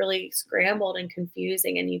can get really scrambled and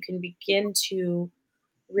confusing, and you can begin to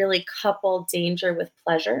really couple danger with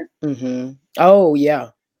pleasure. Mhm. Oh, yeah.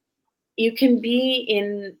 You can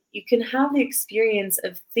have the experience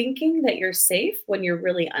of thinking that you're safe when you're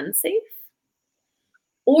really unsafe,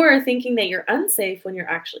 or thinking that you're unsafe when you're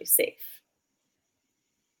actually safe.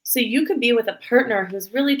 So you could be with a partner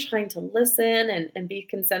who's really trying to listen and be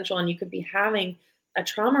consensual, and you could be having a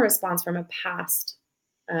trauma response from a past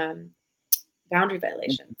um, boundary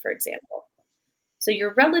violation, Mhm. for example. So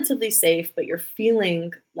you're relatively safe, but you're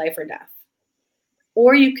feeling life or death.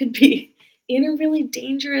 Or you could be in a really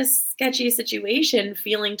dangerous, sketchy situation,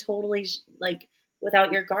 feeling totally like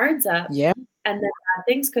without your guards up, Yeah. and then bad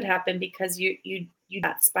things could happen because you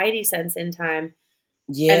that spidey sense in time,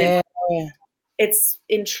 and Yeah. it's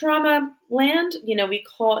in trauma land. We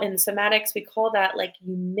call in somatics we call that like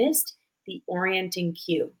you missed the orienting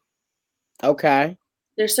cue. Okay.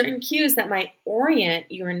 There's certain cues that might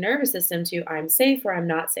orient your nervous system to I'm safe or I'm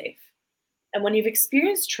not safe. And when you've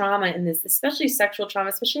experienced trauma in this, especially sexual trauma,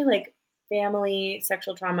 especially like family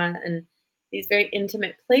sexual trauma and these very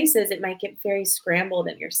intimate places, it might get very scrambled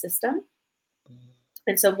in your system. Mhm.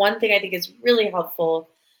 And so, one thing I think is really helpful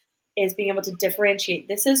is being able to differentiate.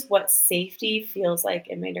 This is what safety feels like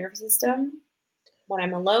in my nervous system when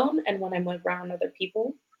I'm alone and when I'm around other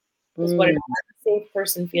people, is what an Mm. unsafe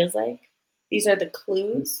person feels like. These are the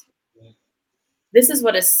clues. This is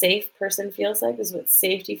what a safe person feels like. This is what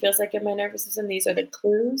safety feels like in my nervous system. These are the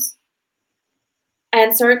clues.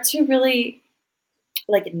 And start to really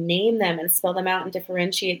like name them and spell them out and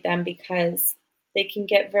differentiate them because they can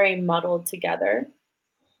get very muddled together.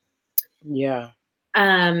 Yeah,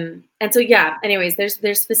 And so yeah, anyways,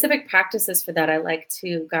 there's specific practices for that I like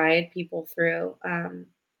to guide people through. But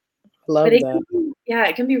love it that. can be, yeah,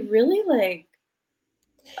 it can be really like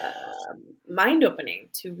mind opening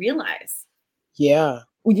to realize. Yeah.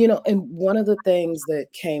 Well, and one of the things that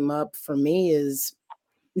came up for me is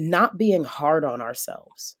not being hard on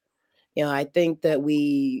ourselves. I think that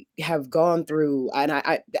we have gone through, and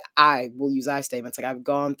I will use I statements, like, I've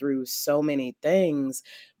gone through so many things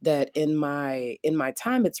that in my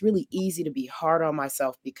time, it's really easy to be hard on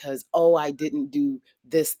myself because, "Oh, I didn't do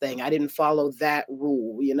this thing. I didn't follow that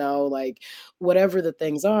rule," like, whatever the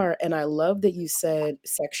things are, and I love that you said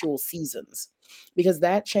sexual seasons because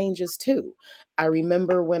that changes too. I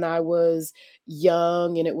remember when I was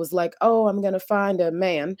young and it was like, "Oh, I'm gonna find a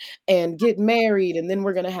man and get married, and then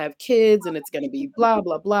we're gonna have kids, and it's gonna be blah,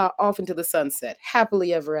 blah, blah, off into the sunset,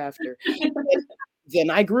 happily ever after." And then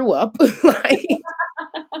I grew up, like,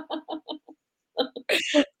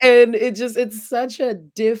 and it's such a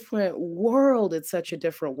different world, it's such a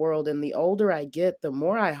different world, and the older I get, the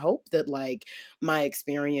more I hope that, like, my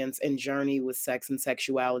experience and journey with sex and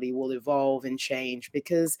sexuality will evolve and change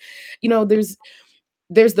because,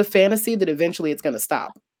 there's the fantasy that eventually it's gonna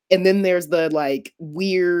stop, and then there's the, like,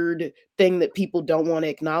 weird thing that people don't wanna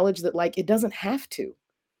acknowledge that, like, it doesn't have to.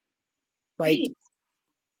 Like, Right.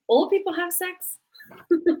 Old people have sex. all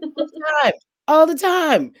the time, all the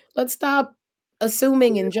time. Let's stop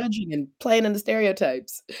assuming and judging and playing in the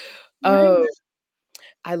stereotypes. Right. Oh,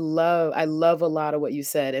 I love a lot of what you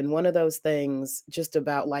said, and one of those things just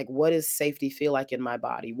about, like, what does safety feel like in my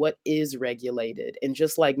body? What is regulated? And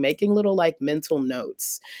just, like, making little, like, mental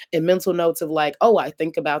notes, and mental notes of, like, "Oh, I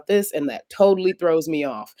think about this, and that totally throws me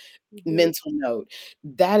off." Mhm. Mental note.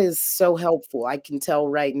 That is so helpful. I can tell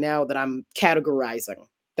right now that I'm categorizing Yeah.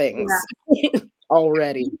 things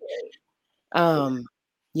already. Absolutely. Yeah. Um,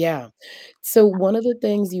 yeah. So one of the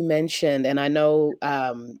things you mentioned, and I know,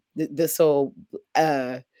 uh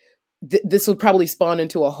this will probably spawn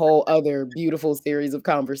into a whole other beautiful series of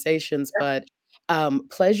conversations, but,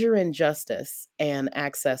 pleasure and justice and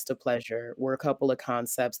access to pleasure were a couple of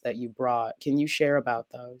concepts that you brought. Can you share about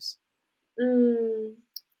those? Mm,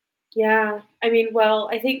 yeah. I mean, well,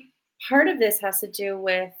 I think part of this has to do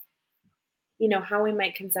with, how we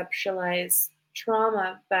might conceptualize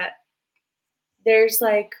trauma, but there's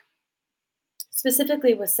like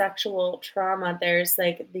specifically with sexual trauma, there's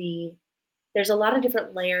a lot of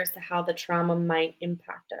different layers to how the trauma might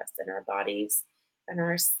impact us in our bodies and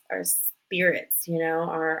our spirits,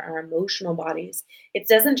 our emotional bodies. It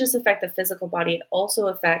doesn't just affect the physical body, it also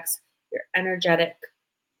affects your energetic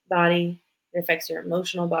body, it affects your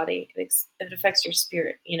emotional body, it affects your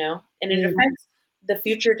spirit, and it Mm, affects the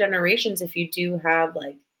future generations if you do have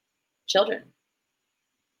like children.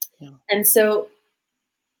 yeah. And so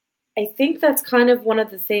I think that's kind of one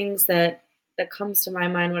of the things that comes to my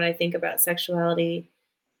mind when I think about sexuality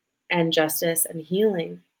and justice and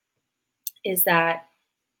healing is that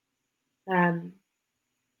um,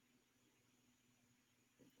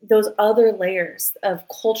 those other layers of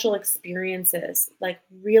cultural experiences like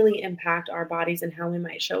really impact our bodies and how we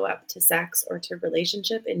might show up to sex or to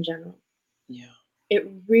relationship in general. Yeah. It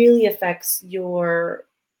really affects your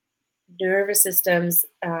nervous system's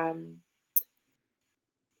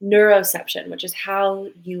neuroception, which is how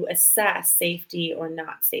you assess safety or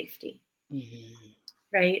not safety, Mhm.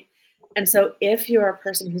 right? And so if you're a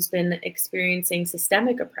person who's been experiencing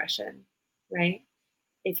systemic oppression, right?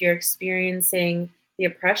 If you're experiencing the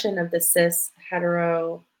oppression of the cis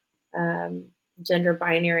hetero um, gender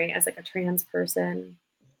binary as like a trans person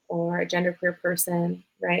or a genderqueer person,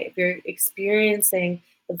 right? If you're experiencing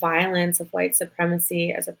the violence of white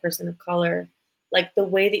supremacy as a person of color, like the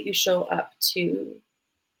way that you show up to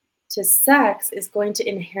sex is going to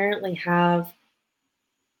inherently have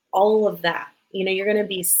all of that. You're going to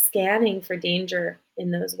be scanning for danger in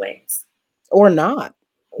those ways, Or not,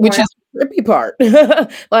 which or is the trippy part.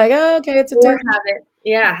 Like, "Oh, okay, it's or intentional." have it,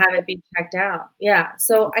 yeah, have it be checked out. Yeah.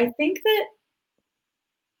 So I think that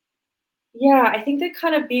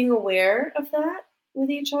kind of being aware of that with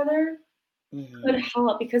each other could Mhm.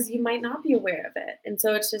 help because you might not be aware of it. And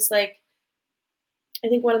so it's just like I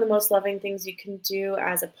think one of the most loving things you can do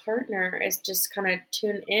as a partner is just kind of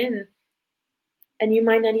tune in, and you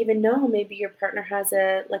might not even know, maybe your partner has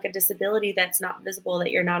a like a disability that's not visible,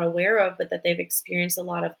 that you're not aware of, but that they've experienced a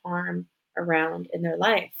lot of harm around in their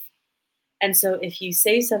life. And so if you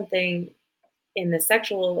say something in the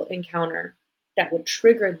sexual encounter that would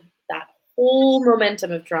trigger that whole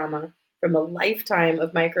momentum of trauma from a lifetime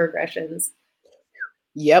of microaggressions,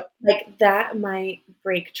 Yep. like that might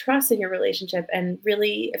break trust in your relationship and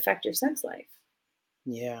really affect your sex life.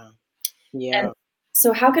 Yeah. And Yeah.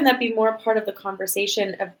 so how can that be more part of the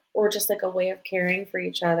conversation of, or just like a way of caring for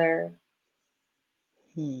each other?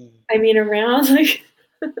 Hmm. I mean, around like,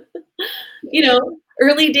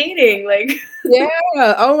 early dating, like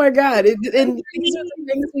Yeah, oh my god, I and these are the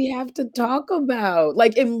things we have to talk about,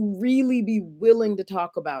 like, and really be willing to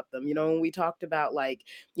talk about them, when we talked about, like,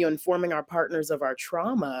 informing our partners of our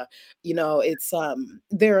trauma, it's,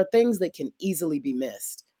 there are things that can easily be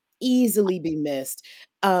missed, even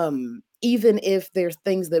if there's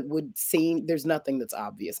things that would seem there's nothing that's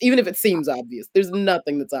obvious. Even if it seems obvious, there's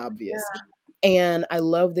nothing that's obvious. yeah, And I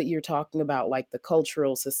love that you're talking about, like, the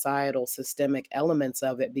cultural, societal, systemic elements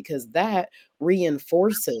of it because that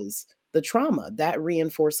reinforces the trauma, that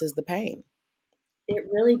reinforces the pain. it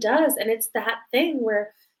really does, and it's that thing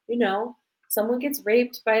where, you know, someone gets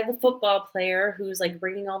raped by the football player who's, like,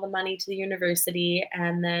 bringing all the money to the university,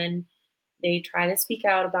 and then they try to speak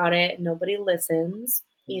out about it, and nobody listens,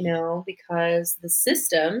 because the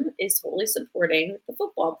system is totally supporting the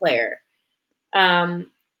football player.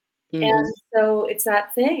 Um, Mhm. and so it's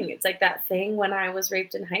that thing. It's like that thing when I was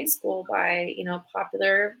raped in high school by, a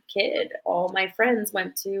popular kid. All my friends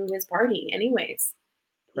went to his party anyways,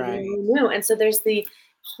 even though Right. we knew. And so there's the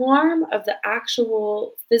harm of the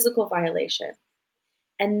actual physical violation.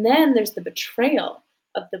 And then there's the betrayal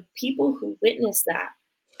of the people who witness that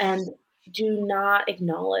and do not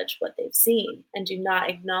acknowledge what they've seen and do not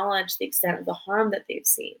acknowledge the extent of the harm that they've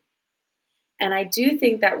seen. And I do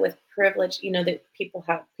think that with privilege, that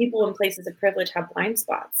people in places of privilege have blind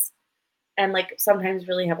spots and like sometimes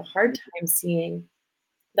really have a hard time seeing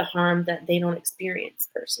the harm that they don't experience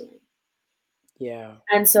personally. Yeah.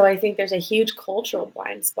 And so I think there's a huge cultural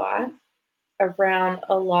blind spot around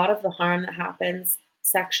a lot of the harm that happens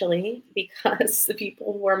sexually because the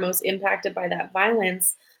people who are most impacted by that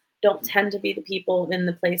violence don't tend to be the people in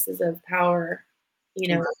the places of power, you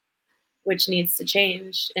know, Right. which needs to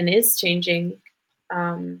change and is changing.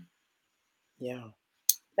 Um, Yeah.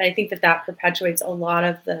 but I think that that perpetuates a lot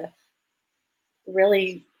of the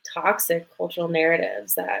really toxic cultural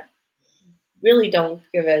narratives that really don't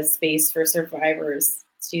give us space for survivors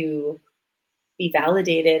to be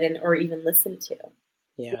validated and or even listened to,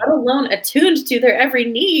 Yeah. let alone attuned to their every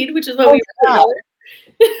need, which is what Oh we my really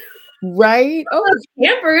god. Right? Oh, were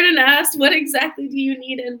pampered and asked, "What exactly do you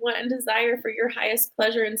need and want and desire for your highest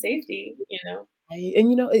pleasure and safety?" You know?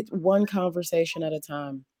 and it's one conversation at a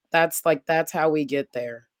time. That's how we get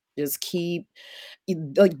there. Just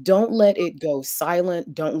don't let it go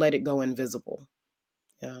silent, don't let it go invisible.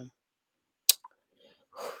 Yeah.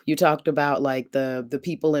 You talked about, like, the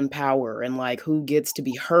people in power and, like, who gets to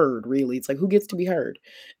be heard, really. It's like, who gets to be heard?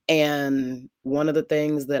 And one of the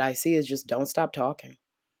things that I see is just don't stop talking.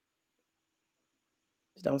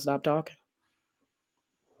 Just don't stop talking.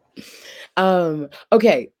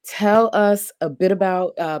 Okay, tell us a bit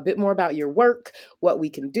more about your work, what we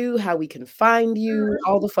can do, how we can find you,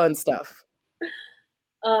 all the fun stuff.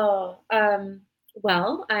 Oh,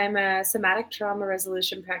 well, I'm a somatic trauma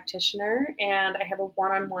resolution practitioner, and I have a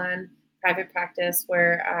one-on-one private practice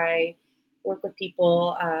where I work with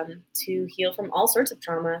people to heal from all sorts of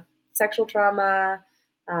trauma, sexual trauma,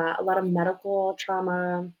 a lot of medical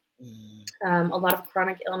trauma, Mm, a lot of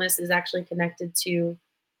chronic illness is actually connected to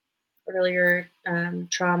earlier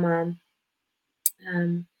trauma.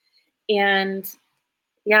 Um, and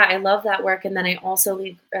yeah, I love that work, and then I also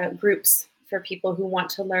lead, groups for people who want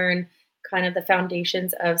to learn kind of the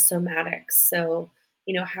foundations of somatics. So,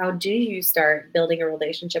 how do you start building a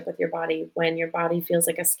relationship with your body when your body feels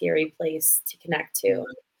like a scary place to connect to? mm,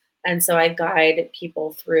 And so I guide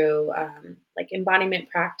people through, like, embodiment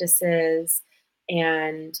practices,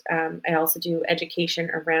 and, I also do education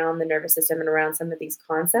around the nervous system and around some of these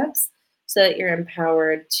concepts so that you're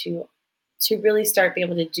empowered to really start be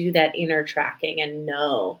able to do that inner tracking and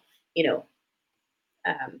know, you know,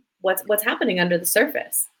 what's happening under the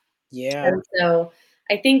surface. yeah, And so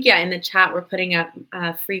I think, yeah, in the chat we're putting up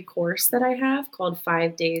a free course that I have called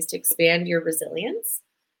 5 Days to Expand Your Resilience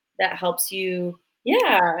that helps you,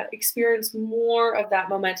 yeah, experience more of that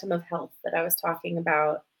momentum of health that I was talking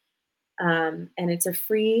about. And it's a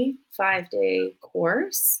free 5-day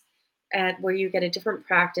course. at where you get a different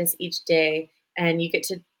practice each day and you get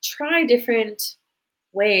to try different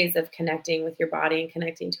ways of connecting with your body and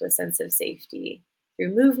connecting to a sense of safety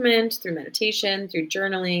through movement, through meditation, through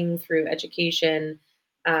journaling, through education,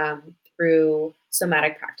 through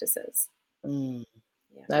somatic practices. Mm.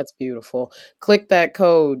 Yeah. That's beautiful. Click that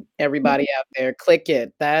code, everybody out there. Click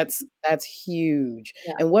it. That's huge.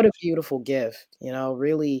 Yeah. And what a beautiful gift,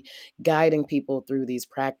 really guiding people through these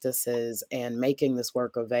practices and making this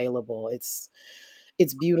work available. It's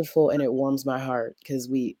beautiful and it warms my heart because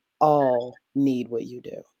we all need what you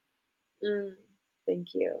do. Mm,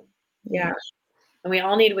 thank you. Yeah. Yeah. And we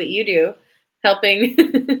all need what you do, helping,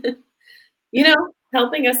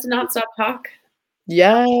 helping us to not stop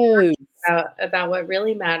Yes. about what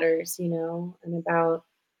really matters, and about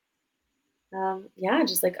yeah,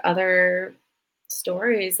 just like other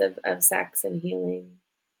stories of sex and healing.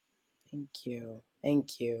 Thank you.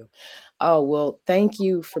 Thank you. Oh, well, thank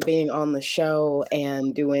you for being on the show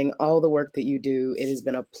and doing all the work that you do. It has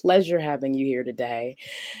been a pleasure having you here today.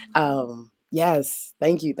 Yes,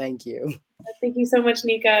 thank you, thank you. Thank you so much,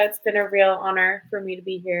 Nika. It's been a real honor for me to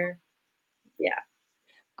be here. Yeah.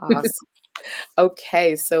 Awesome.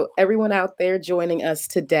 Okay, so everyone out there joining us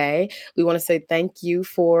today, we want to say thank you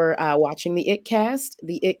for watching the ItCast.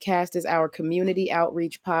 The ItCast is our community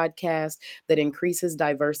outreach podcast that increases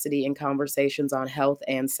diversity in conversations on health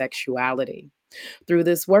and sexuality. Through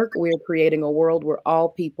this work, we are creating a world where all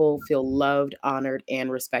people feel loved, honored,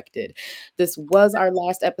 and respected. This was our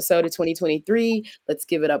last episode of 2023. Let's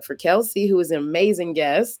give it up for Kelsey, who is an amazing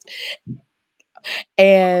guest.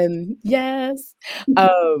 And yes,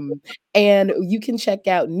 um, and you can check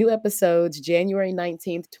out new episodes January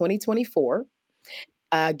 19th, 2024.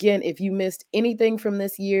 Again, if you missed anything from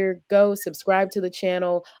this year, go subscribe to the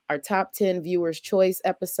channel. Our top 10 viewers' choice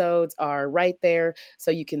episodes are right there, so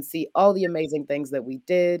you can see all the amazing things that we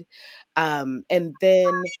did. And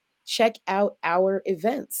then check out our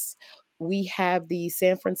events. We have the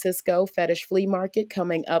San Francisco Fetish Flea Market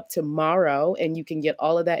coming up tomorrow, and you can get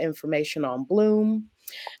all of that information on Bloom.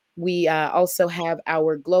 We also have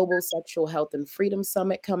our Global Sexual Health and Freedom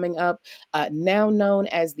Summit coming up, now known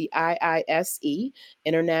as the IISE,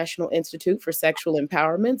 International Institute for Sexual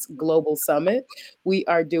Empowerment's Global Summit. We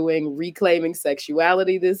are doing Reclaiming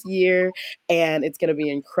Sexuality this year, and it's going to be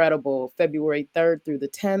incredible. February 3rd through the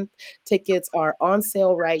 10th. Tickets are on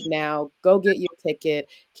sale right now. Go get your ticket.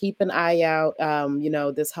 Keep an eye out,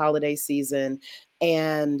 this holiday season.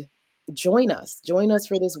 And join us. Join us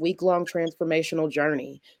for this week-long transformational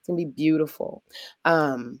journey. It's gonna be beautiful.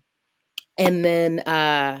 And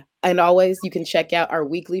always you can check out our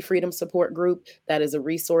weekly freedom support group. That is a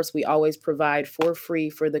resource we always provide for free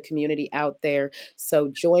for the community out there. So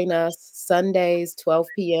join us Sundays, 12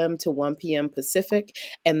 p.m. to 1 p.m. Pacific,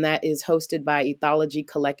 and that is hosted by Ethology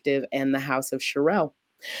Collective and the House of Sherelle.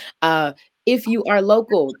 Uh, if you are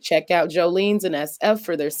local, check out Jolene's and SF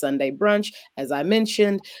for their Sunday brunch. As I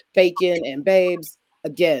mentioned, bacon and babes.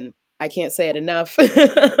 Again, I can't say it enough.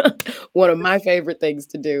 One of my favorite things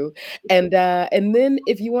to do. And then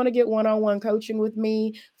if you want to get one-on-one coaching with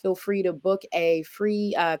me, feel free to book a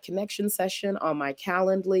free connection session on my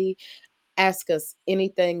Calendly. Ask us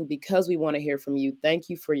anything because we want to hear from you. Thank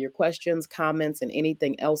you for your questions, comments, and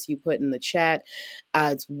anything else you put in the chat.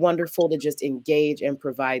 It's wonderful to just engage and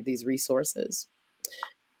provide these resources.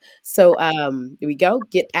 So here we go.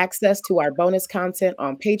 Get access to our bonus content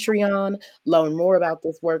on Patreon. Learn more about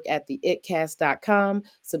this work at theitcast.com.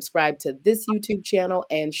 Subscribe to this YouTube channel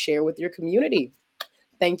and share with your community.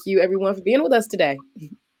 Thank you, everyone, for being with us today.